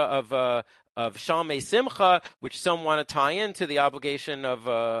mitzvah of Shalmei Simcha, which some want to tie into the obligation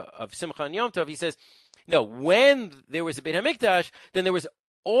of Simcha and Yom Tov. He says, no, when there was a Beit HaMikdash, then there was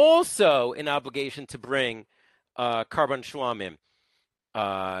also an obligation to bring Karban Shlamim,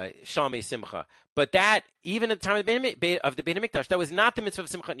 Shalmei Simcha. But that, even at the time of the Beit HaMikdash, that was not the mitzvah of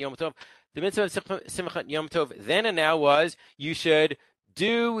Simcha and Yom Tov. The mitzvah of Simcha and Yom Tov then and now was, you should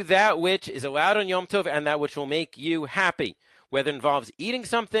do that which is allowed on Yom Tov and that which will make you happy, whether it involves eating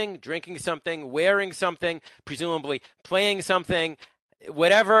something, drinking something, wearing something, presumably playing something,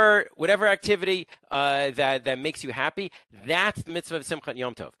 whatever activity that makes you happy. That's the mitzvah of Simchat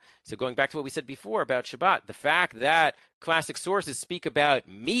Yom Tov. So going back to what we said before about Shabbat, the fact that classic sources speak about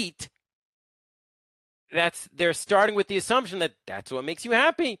meat, they're starting with the assumption that that's what makes you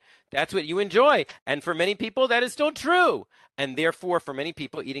happy. That's what you enjoy. And for many people, that is still true. And therefore, for many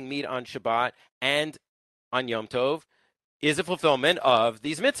people, eating meat on Shabbat and on Yom Tov is a fulfillment of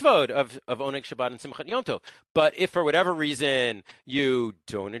these mitzvot of Oneg Shabbat and Simchat Yom Tov. But if for whatever reason you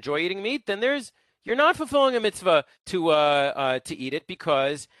don't enjoy eating meat, then you're not fulfilling a mitzvah to eat it,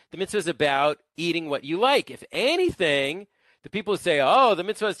 because the mitzvah is about eating what you like. If anything, the people who say, oh, the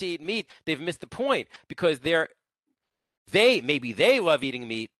mitzvah is to eat meat, they've missed the point, because maybe they love eating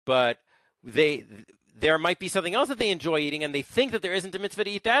meat, but there might be something else that they enjoy eating, and they think that there isn't a mitzvah to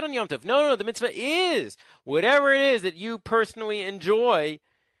eat that on Yom Tov. No, the mitzvah is whatever it is that you personally enjoy,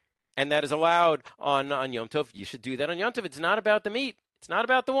 and that is allowed on Yom Tov. You should do that on Yom Tov. It's not about the meat. It's not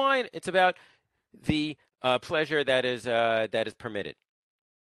about the wine. It's about the pleasure that is permitted.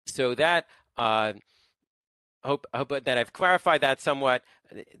 So that I hope that I've clarified that somewhat.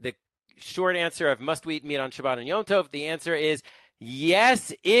 The short answer of must we eat meat on Shabbat and Yom Tov, the answer is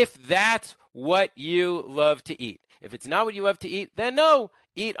yes, if that's what you love to eat. If it's not what you love to eat, then no,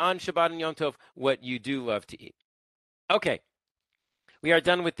 eat on Shabbat and Yom Tov what you do love to eat. Okay, we are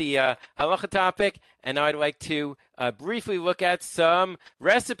done with the halacha topic, and now I'd like to briefly look at some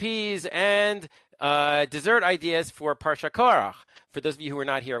recipes and dessert ideas for Parsha Korach. For those of you who were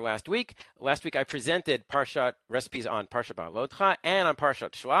not here last week I presented Parsha recipes on Parsha Ba'alotcha and on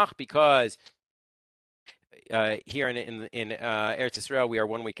Parshat Shlach, because here in Eretz Yisrael, we are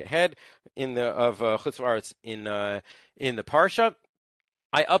 1 week ahead of Chutz La'aretz in the Parsha.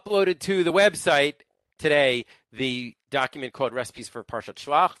 I uploaded to the website today the document called Recipes for Parshat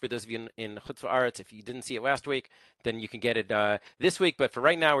Shlach. For those of you in Chutz La'aretz, if you didn't see it last week, then you can get it this week. But for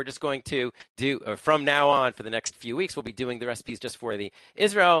right now, we're just going to do, from now on, for the next few weeks, we'll be doing the recipes just for the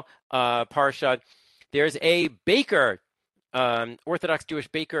Israel Parsha. There's a baker, Orthodox Jewish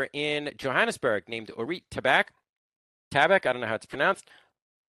baker in Johannesburg named Orit Tabak, I don't know how it's pronounced.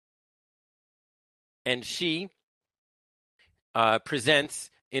 And she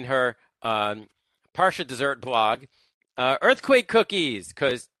presents in her Parsha dessert blog earthquake cookies,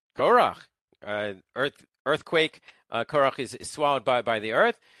 because Korach, earthquake, Korach is swallowed by the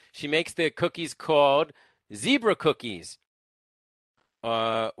earth. She makes the cookies called zebra cookies,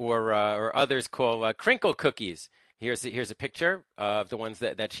 or others call crinkle cookies. Here's a picture of the ones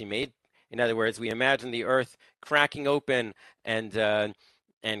that she made. In other words, we imagine the earth cracking open and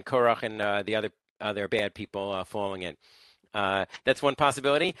Korach and the other bad people falling in. That's one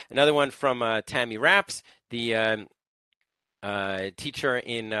possibility. Another one from Tammy Raps, the teacher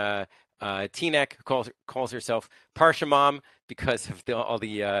in Teaneck, calls herself Parsha Mom because of all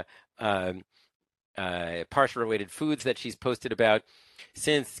the Parsha-related foods that she's posted about.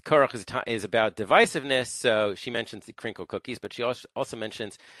 Since Korach is about divisiveness, so she mentions the crinkle cookies, but she also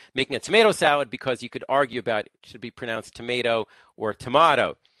mentions making a tomato salad, because you could argue about it should be pronounced tomato or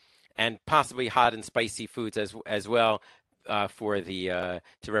tomato, and possibly hot and spicy foods as well for the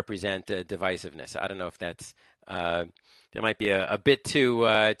to represent divisiveness. I don't know if that's that might be a bit too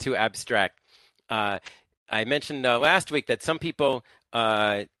abstract. I mentioned last week that some people,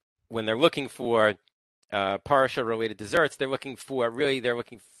 when they're looking for Parsha-related desserts, they're looking for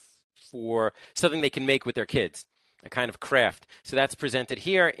something they can make with their kids. a kind of craft. So that's presented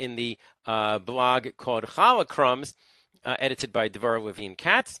here in the blog called Challah Crumbs, edited by Devorah Levine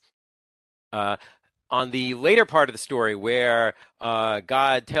Katz. On the later part of the story, where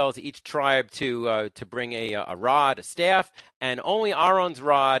God tells each tribe to bring a rod, a staff, and only Aaron's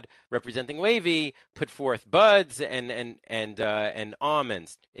rod, representing Levi, put forth buds and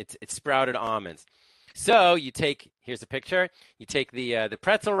almonds. It's sprouted almonds. So here's a picture. You take the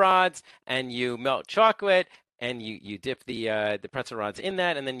pretzel rods and you melt chocolate and you dip the pretzel rods in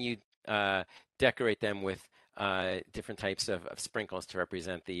that, and then you decorate them with different types of sprinkles to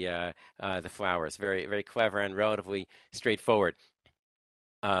represent the flowers. Very, very clever and relatively straightforward.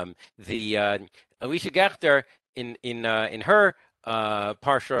 The Alicia Gechter in her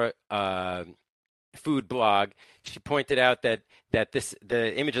Parsha food blog, she pointed out that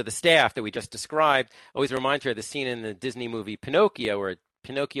the image of the staff that we just described always reminds her of the scene in the Disney movie Pinocchio, where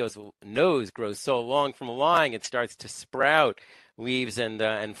Pinocchio's nose grows so long from lying it starts to sprout leaves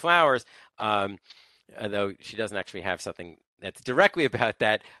and flowers. Though she doesn't actually have something that's directly about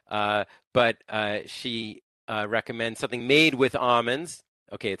that, but she recommends something made with almonds.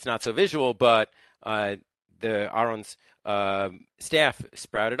 Okay, it's not so visual, but the Aaron's staff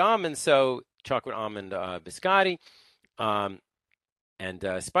sprouted almonds, so chocolate almond biscotti, and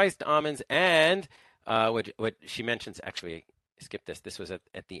spiced almonds, and what she mentions, actually, I skipped this. This was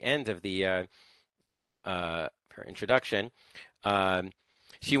at the end of the her introduction.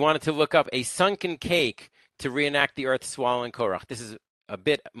 She wanted to look up a sunken cake to reenact the earth swallowing Korach. This is a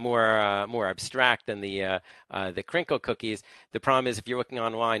bit more abstract than the crinkle cookies. The problem is, if you're looking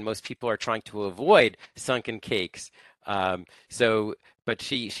online, most people are trying to avoid sunken cakes. But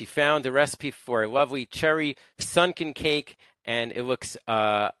she found a recipe for a lovely cherry sunken cake, and it looks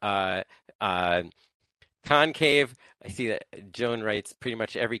concave. I see that Joan writes, pretty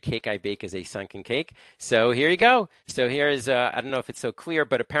much every cake I bake is a sunken cake. So here you go. So here's, I don't know if it's so clear,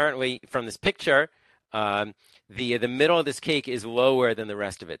 but apparently from this picture, the middle of this cake is lower than the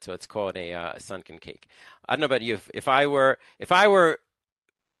rest of it. So it's called a sunken cake. I don't know about you. If I were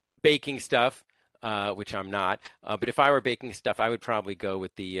baking stuff, which I'm not, but if I were baking stuff, I would probably go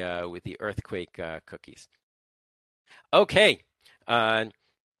with the earthquake cookies. Okay. Our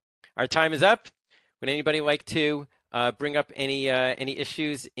time is up. Would anybody like to bring up any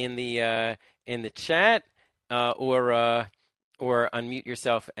issues in the chat, or unmute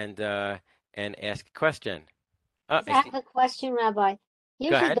yourself and ask a question? I have a question, Rabbi. Go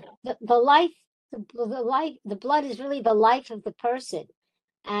Usually, ahead. the life, the blood is really the life of the person,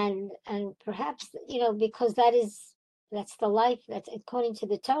 and perhaps because that's the life that's according to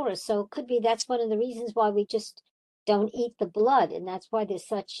the Torah. So it could be that's one of the reasons why we just don't eat the blood, and that's why there's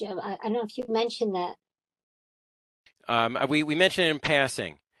such. I don't know if you mentioned that. We mentioned in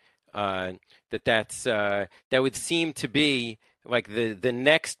passing that would seem to be like the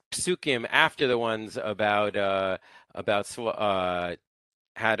next psukim after the ones about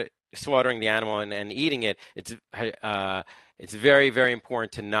slaughtering the animal and eating it. It's very, very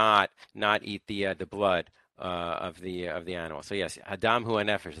important to not eat the blood of the animal. So yes, Adam hu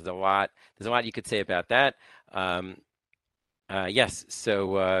nefesh. There's a lot you could say about that. Yes,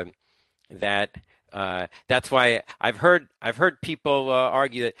 so that's why I've heard people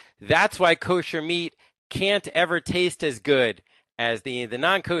argue that's why kosher meat can't ever taste as good as the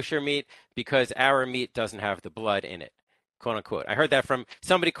non-kosher meat, because our meat doesn't have the blood in it, quote unquote. I heard that from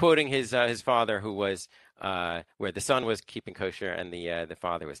somebody quoting his father, who was where the son was keeping kosher and the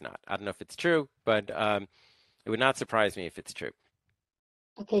father was not. I don't know if it's true, but it would not surprise me if it's true.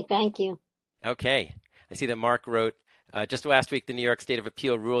 Okay, thank you. Okay, I see that Mark wrote. Just last week, the New York State of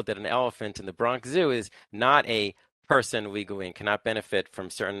Appeal ruled that an elephant in the Bronx Zoo is not a person legally and cannot benefit from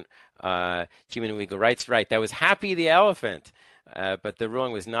certain human legal rights. Right, that was Happy the elephant, but the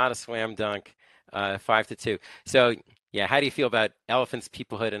ruling was not a slam dunk, 5-2. So, yeah, how do you feel about elephants'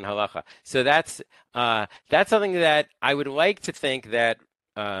 peoplehood in halacha? So that's something that I would like to think that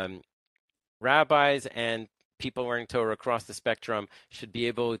rabbis and people learning Torah across the spectrum should be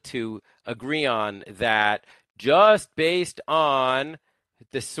able to agree on, that just based on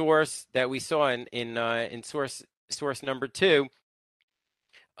the source that we saw in source number 2,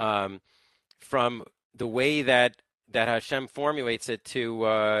 from the way that Hashem formulates it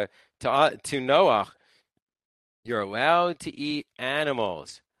to Noah, you're allowed to eat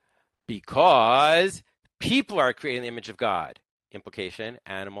animals because people are creating the image of God. Implication: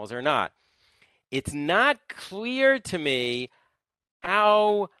 animals are not. It's not clear to me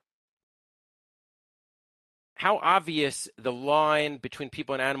how obvious the line between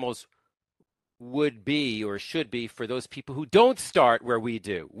people and animals would be or should be for those people who don't start where we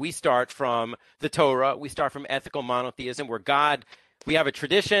do. We start from the Torah. We start from ethical monotheism, where we have a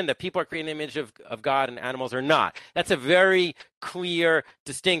tradition that people are creating an image of God and animals are not. That's a very clear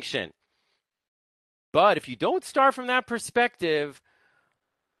distinction. But if you don't start from that perspective,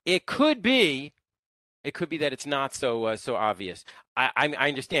 it could be that it's not so obvious. I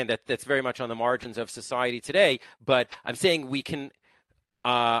understand that that's very much on the margins of society today, but I'm saying we can.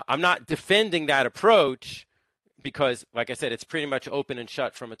 I'm not defending that approach because, like I said, it's pretty much open and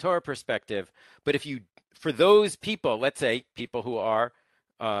shut from a Torah perspective. But for those people, let's say people who are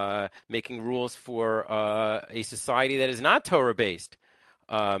making rules for a society that is not Torah based,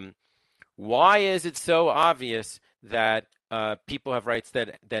 why is it so obvious that people have rights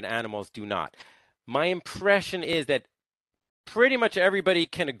that animals do not? My impression is that pretty much everybody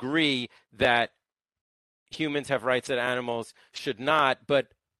can agree that humans have rights that animals should not, but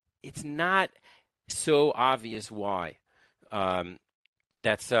it's not so obvious why.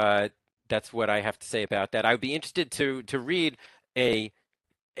 That's what I have to say about that. I would be interested to read a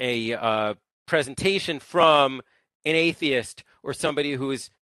presentation from an atheist or somebody who is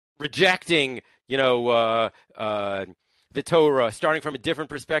rejecting, the Torah, starting from a different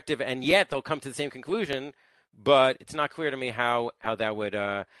perspective, and yet they'll come to the same conclusion. But it's not clear to me how that would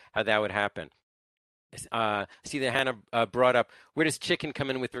happen. See that Hannah brought up, where does chicken come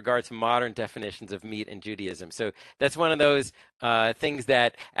in with regard to modern definitions of meat in Judaism? So that's one of those things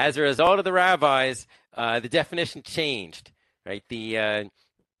that, as a result of the rabbis, the definition changed, right?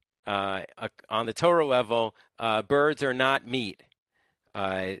 On the Torah level, birds are not meat.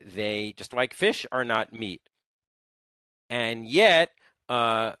 They, just like fish, are not meat. And yet,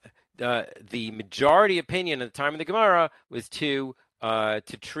 the majority opinion at the time of the Gemara was to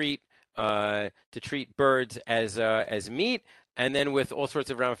treat birds as meat, and then with all sorts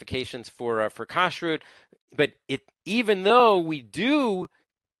of ramifications for kashrut. But even though we do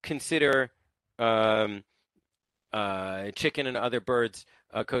consider chicken and other birds,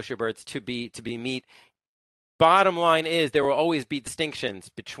 kosher birds, to be meat, bottom line is there will always be distinctions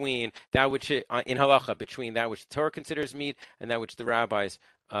between that which in halacha, between that which the Torah considers meat and that which the rabbis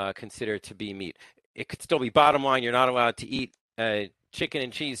consider to be meat. It could still be bottom line. You're not allowed to eat chicken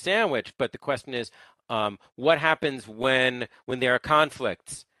and cheese sandwich, but the question is, what happens when there are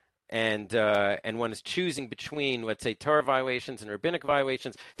conflicts and one is choosing between, let's say, Torah violations and rabbinic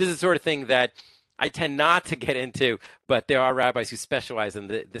violations? This is the sort of thing that I tend not to get into, but there are rabbis who specialize in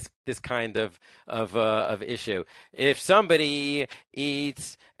this kind of issue. If somebody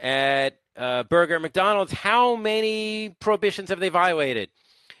eats at Burger at McDonald's, how many prohibitions have they violated?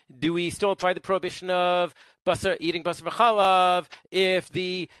 Do we still apply the prohibition of eating basar v'chalav if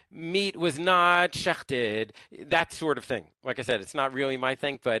the meat was not shechted? That sort of thing. Like I said, it's not really my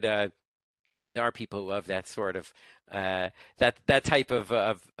thing, but there are people who love that sort of that type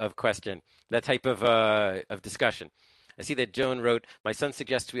of question, that type of discussion. I see that Joan wrote, my son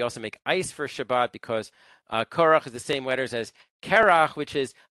suggests we also make ice for Shabbat because korach is the same letters as kerach, which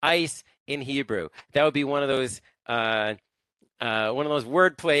is ice in Hebrew. That would be one of those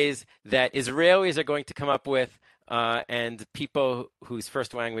word plays that Israelis are going to come up with, and people whose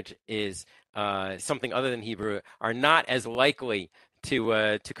first language is something other than Hebrew are not as likely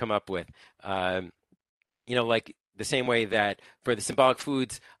to come up with. Like the same way that for the symbolic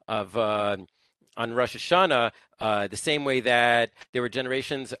foods of on Rosh Hashanah, the same way that there were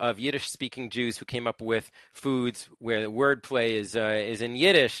generations of Yiddish-speaking Jews who came up with foods where the wordplay is in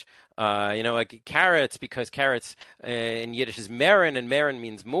Yiddish. Like carrots, because carrots in Yiddish is meron, and meron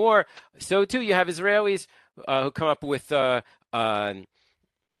means more. So too, you have Israelis who come up with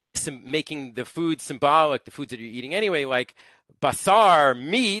making the food symbolic, the foods that you're eating anyway, like basar,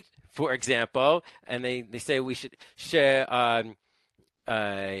 meat, for example, and they say we should nishma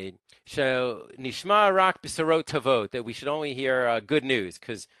rak bisarot tavot, that we should only hear good news,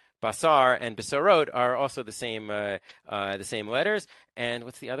 because basar and bisarot are also the same letters. And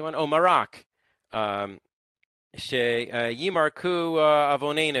what's the other one? Oh, marak. Yimarku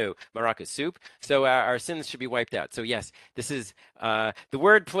avonenu. Marak is soup. So our sins should be wiped out. So yes, this is the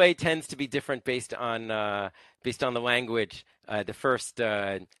wordplay tends to be different based on the language, the first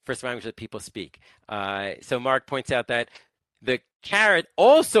language that people speak. So Mark points out that the carrot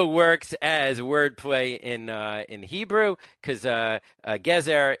also works as wordplay in Hebrew, because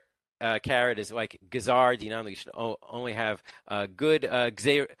gezer. Carrot is like gazar. You should only have good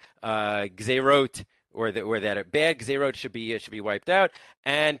gzerot, or that a bad gzerot should be wiped out.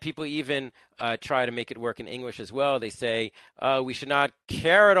 And people even try to make it work in English as well. They say we should not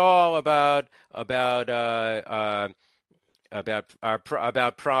care at all about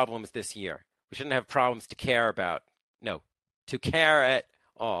problems this year. We shouldn't have problems to care about. No, to care at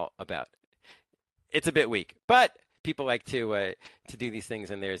all about. It's a bit weak, but people like to do these things,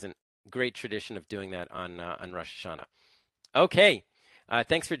 and there's a great tradition of doing that on Rosh Hashanah. Okay,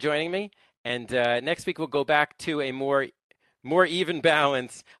 thanks for joining me, and next week we'll go back to a more even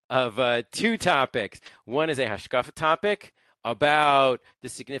balance of two topics. One is a hashkafa topic about the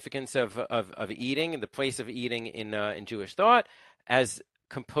significance of eating and the place of eating in Jewish thought, as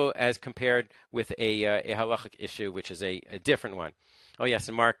compared with a halachic issue, which is a different one. Oh yes,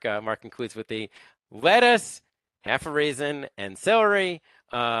 and Mark concludes with the lettuce, half a raisin, and celery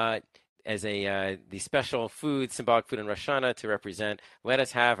as the special food, symbolic food in Rosh Hashanah to represent. Let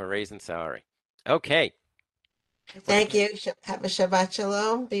us have a raisin celery. Okay. Thank you. Have a Shabbat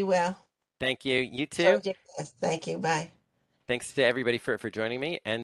Shalom. Be well. Thank you. You Enjoy too. your class. Thank you. Bye. Thanks to everybody for joining me. And